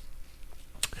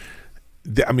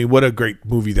 I mean, what a great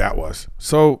movie that was.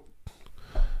 So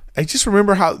I just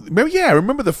remember I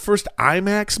remember the first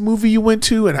IMAX movie you went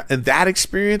to and that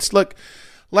experience. Look,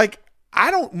 like, I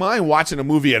don't mind watching a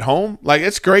movie at home. Like,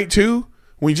 it's great too,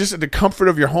 when you're just at the comfort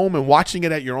of your home and watching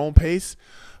it at your own pace.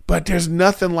 But there's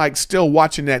nothing like still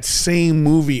watching that same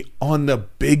movie on the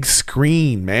big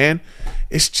screen, man.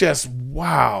 It's just,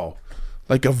 wow.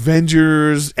 Like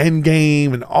Avengers,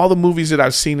 Endgame, and all the movies that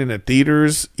I've seen in the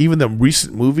theaters, even the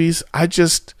recent movies, I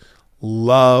just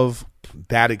love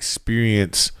that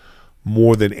experience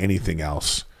more than anything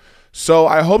else. So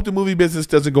I hope the movie business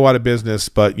doesn't go out of business,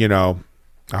 but, you know,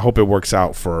 I hope it works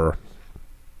out for...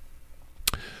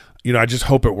 You know, I just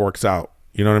hope it works out.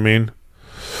 You know what I mean?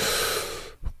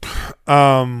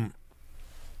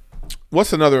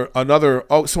 what's another?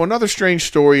 So another strange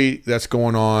story that's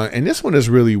going on, and this one is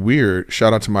really weird.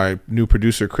 Shout out to my new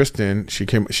producer, Kristen. She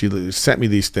sent me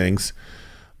these things,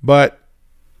 but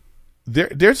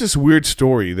there's this weird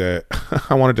story that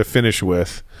I wanted to finish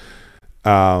with.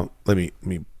 Let me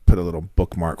put a little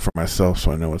bookmark for myself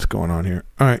so I know what's going on here.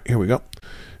 All right, here we go.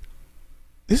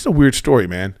 This is a weird story,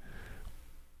 man.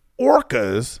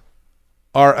 Orcas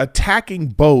are attacking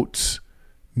boats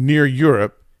near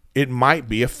Europe. It might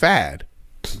be a fad.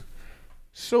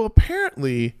 So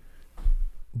apparently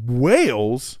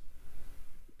whales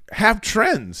have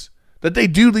trends that they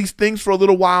do these things for a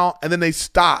little while and then they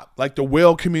stop. Like the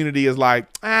whale community is like,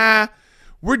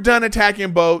 we're done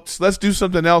attacking boats. Let's do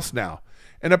something else now.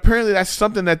 And apparently that's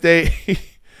something that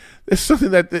it's something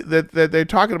that they're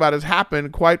talking about has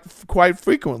happened quite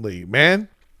frequently, man.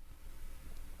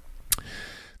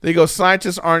 They go,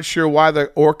 scientists aren't sure why the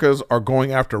orcas are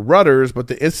going after rudders, but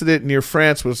the incident near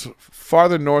France was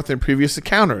farther north than previous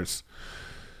encounters.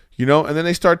 You know, and then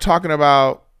they start talking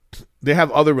about, they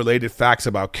have other related facts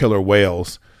about killer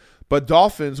whales. But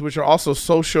dolphins, which are also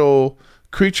social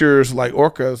creatures like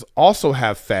orcas, also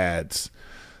have fads.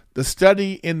 The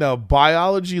study in the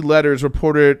Biology Letters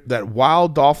reported that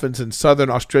wild dolphins in southern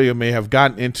Australia may have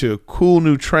gotten into cool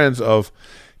new trends of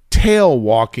tail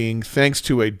walking thanks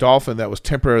to a dolphin that was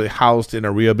temporarily housed in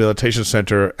a rehabilitation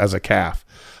center as a calf.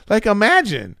 Like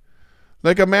imagine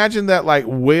that like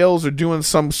whales are doing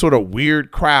some sort of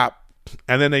weird crap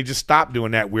and then they just stop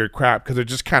doing that weird crap because they're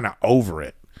just kind of over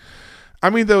it. I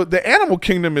mean, the animal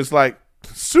kingdom is like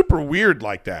super weird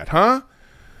like that, huh?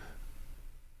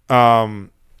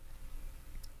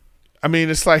 I mean,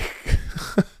 it's like,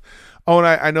 oh, and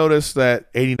I noticed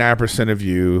that 89% of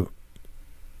you,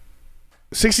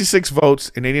 66 votes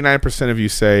and 89% of you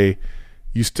say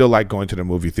you still like going to the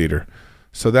movie theater.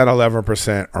 So that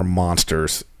 11% are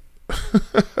monsters.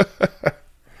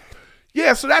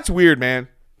 Yeah, so that's weird, man.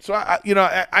 So I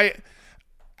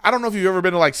don't know if you've ever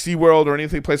been to like SeaWorld or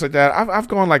anything place like that. I've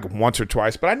gone like once or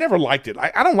twice, but I never liked it.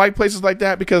 I don't like places like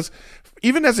that because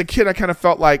even as a kid, I kind of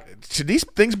felt like, should these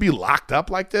things be locked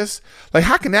up like this? Like,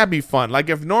 how can that be fun? Like,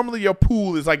 if normally your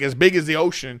pool is like as big as the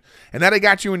ocean and now they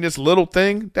got you in this little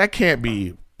thing, that can't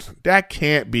be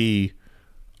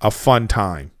a fun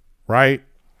time, right?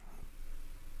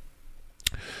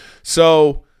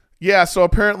 So, yeah, so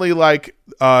apparently like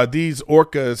these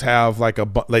orcas have like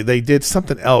they did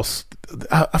something else.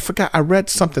 I forgot. I read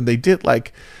something they did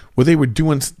like where they were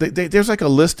doing. There's like a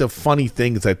list of funny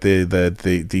things that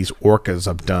these orcas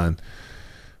have done.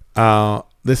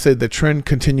 They said the trend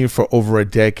continued for over a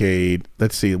decade.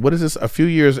 Let's see, what is this? A few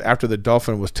years after the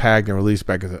dolphin was tagged and released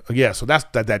back. So that's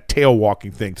that tail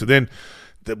walking thing. So then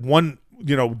the one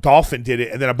dolphin did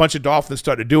it, and then a bunch of dolphins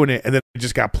started doing it, and then it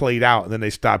just got played out, and then they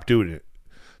stopped doing it.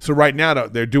 So right now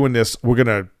they're doing this. We're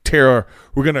gonna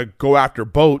go after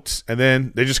boats, and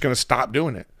then they're just gonna stop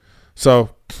doing it.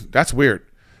 So that's weird.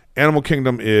 Animal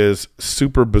Kingdom is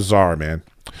super bizarre, man.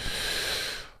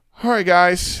 All right,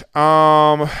 guys.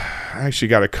 I actually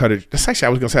got to cut it. I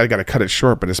was gonna say I got to cut it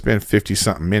short, but it's been 50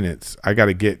 something minutes. I got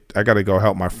to go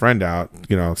help my friend out.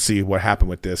 See what happened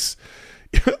with this.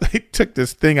 They took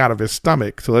this thing out of his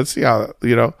stomach. So let's see how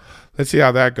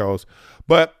that goes.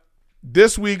 But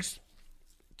this week's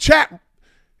chat,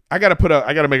 I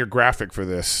gotta make a graphic for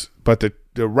this. But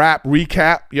the rap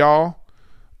recap, y'all.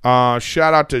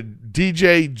 Shout out to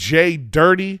DJ J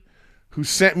Dirty, who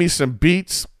sent me some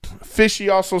beats. Fishy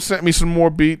also sent me some more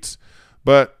beats,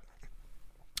 but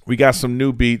we got some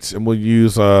new beats, and we'll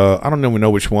use I don't even know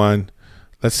which one.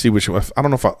 Let's see which one. I don't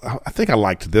know if I think I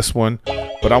liked this one,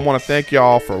 but I want to thank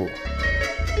y'all for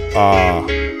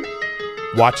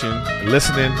watching and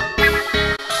listening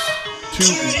to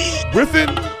Griffin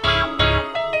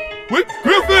with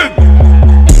Griffin.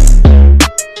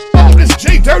 Oh, this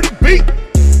J Dirty beat.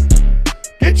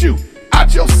 Get you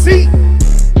out your seat.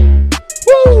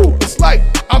 Woo! It's like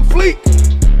I'm fleek.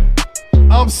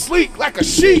 I'm sleek like a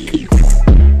chic.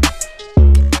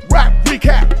 Rap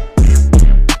recap.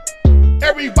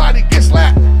 Everybody get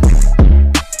slapped.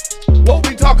 What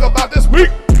we talk about this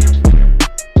week?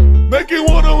 Make you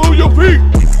wanna move your feet.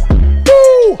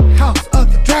 Woo! House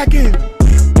of the Dragon.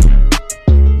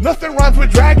 Nothing rhymes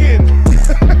with dragon.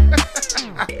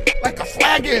 Like a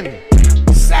flagon.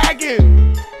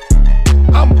 Sagging.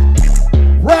 I'm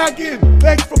ragging.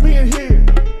 Thanks for being here.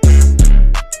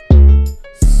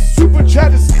 Super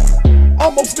chat is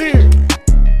almost near.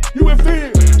 You in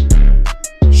fear.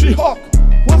 She-Hulk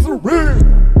was a rear.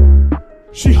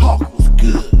 She-Hulk was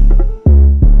good.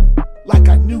 Like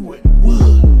I knew it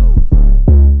would.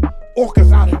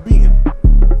 Orcas out here being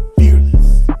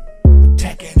fearless.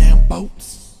 Attacking them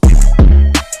boats.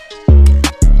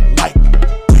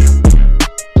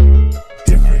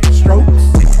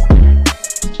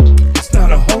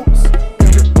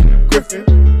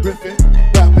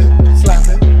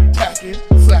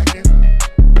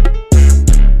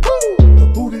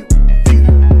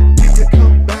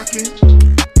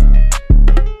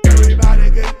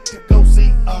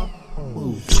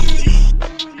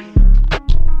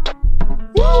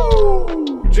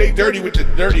 Jay Dirty with the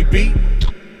dirty beat.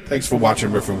 Thanks for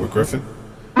watching Riffin' with Griffin.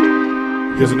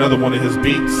 Here's another one of his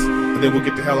beats, and then we'll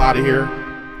get the hell out of here.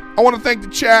 I want to thank the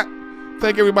chat.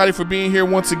 Thank everybody for being here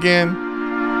once again.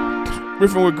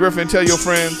 Riffin' with Griffin, tell your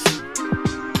friends.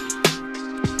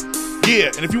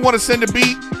 Yeah, and if you want to send a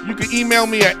beat, you can email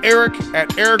me at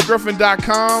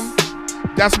eric@ericgriffin.com.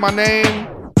 That's my name.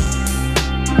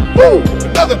 Woo!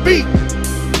 Another beat.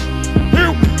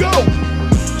 Here we go.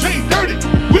 Jay Dirty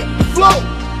with the flow.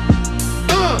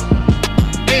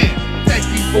 And thank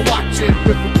you for watching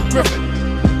Riffin' with Griffin.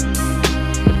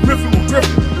 Riffin' with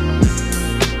Griffin.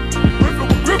 Riffin'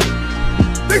 with Griffin.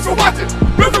 Thanks for watching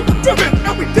Riffin' with Griffin.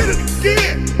 And we did it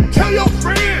again. Tell your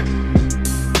friend.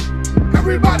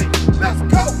 Everybody, let's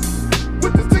go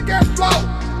with the sick ass flow.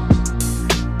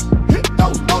 Hit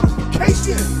those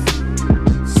notifications.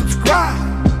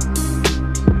 Subscribe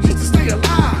just to stay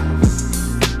alive.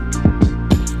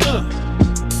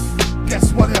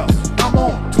 Guess what else? I'm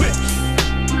on Twitch.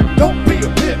 Don't be a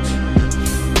bitch.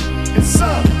 And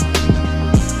sub.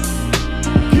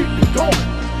 Keep it going.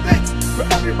 Thanks for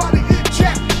everybody in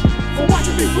chat for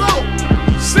watching me flow.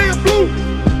 Sam Blue.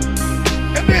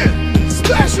 And then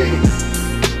Splashy.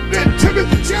 Then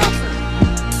Timothy Johnson.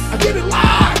 I did it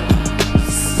live.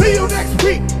 See you next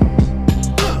week.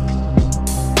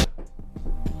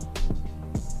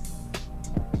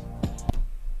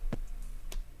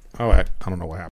 Oh, I don't know what happened.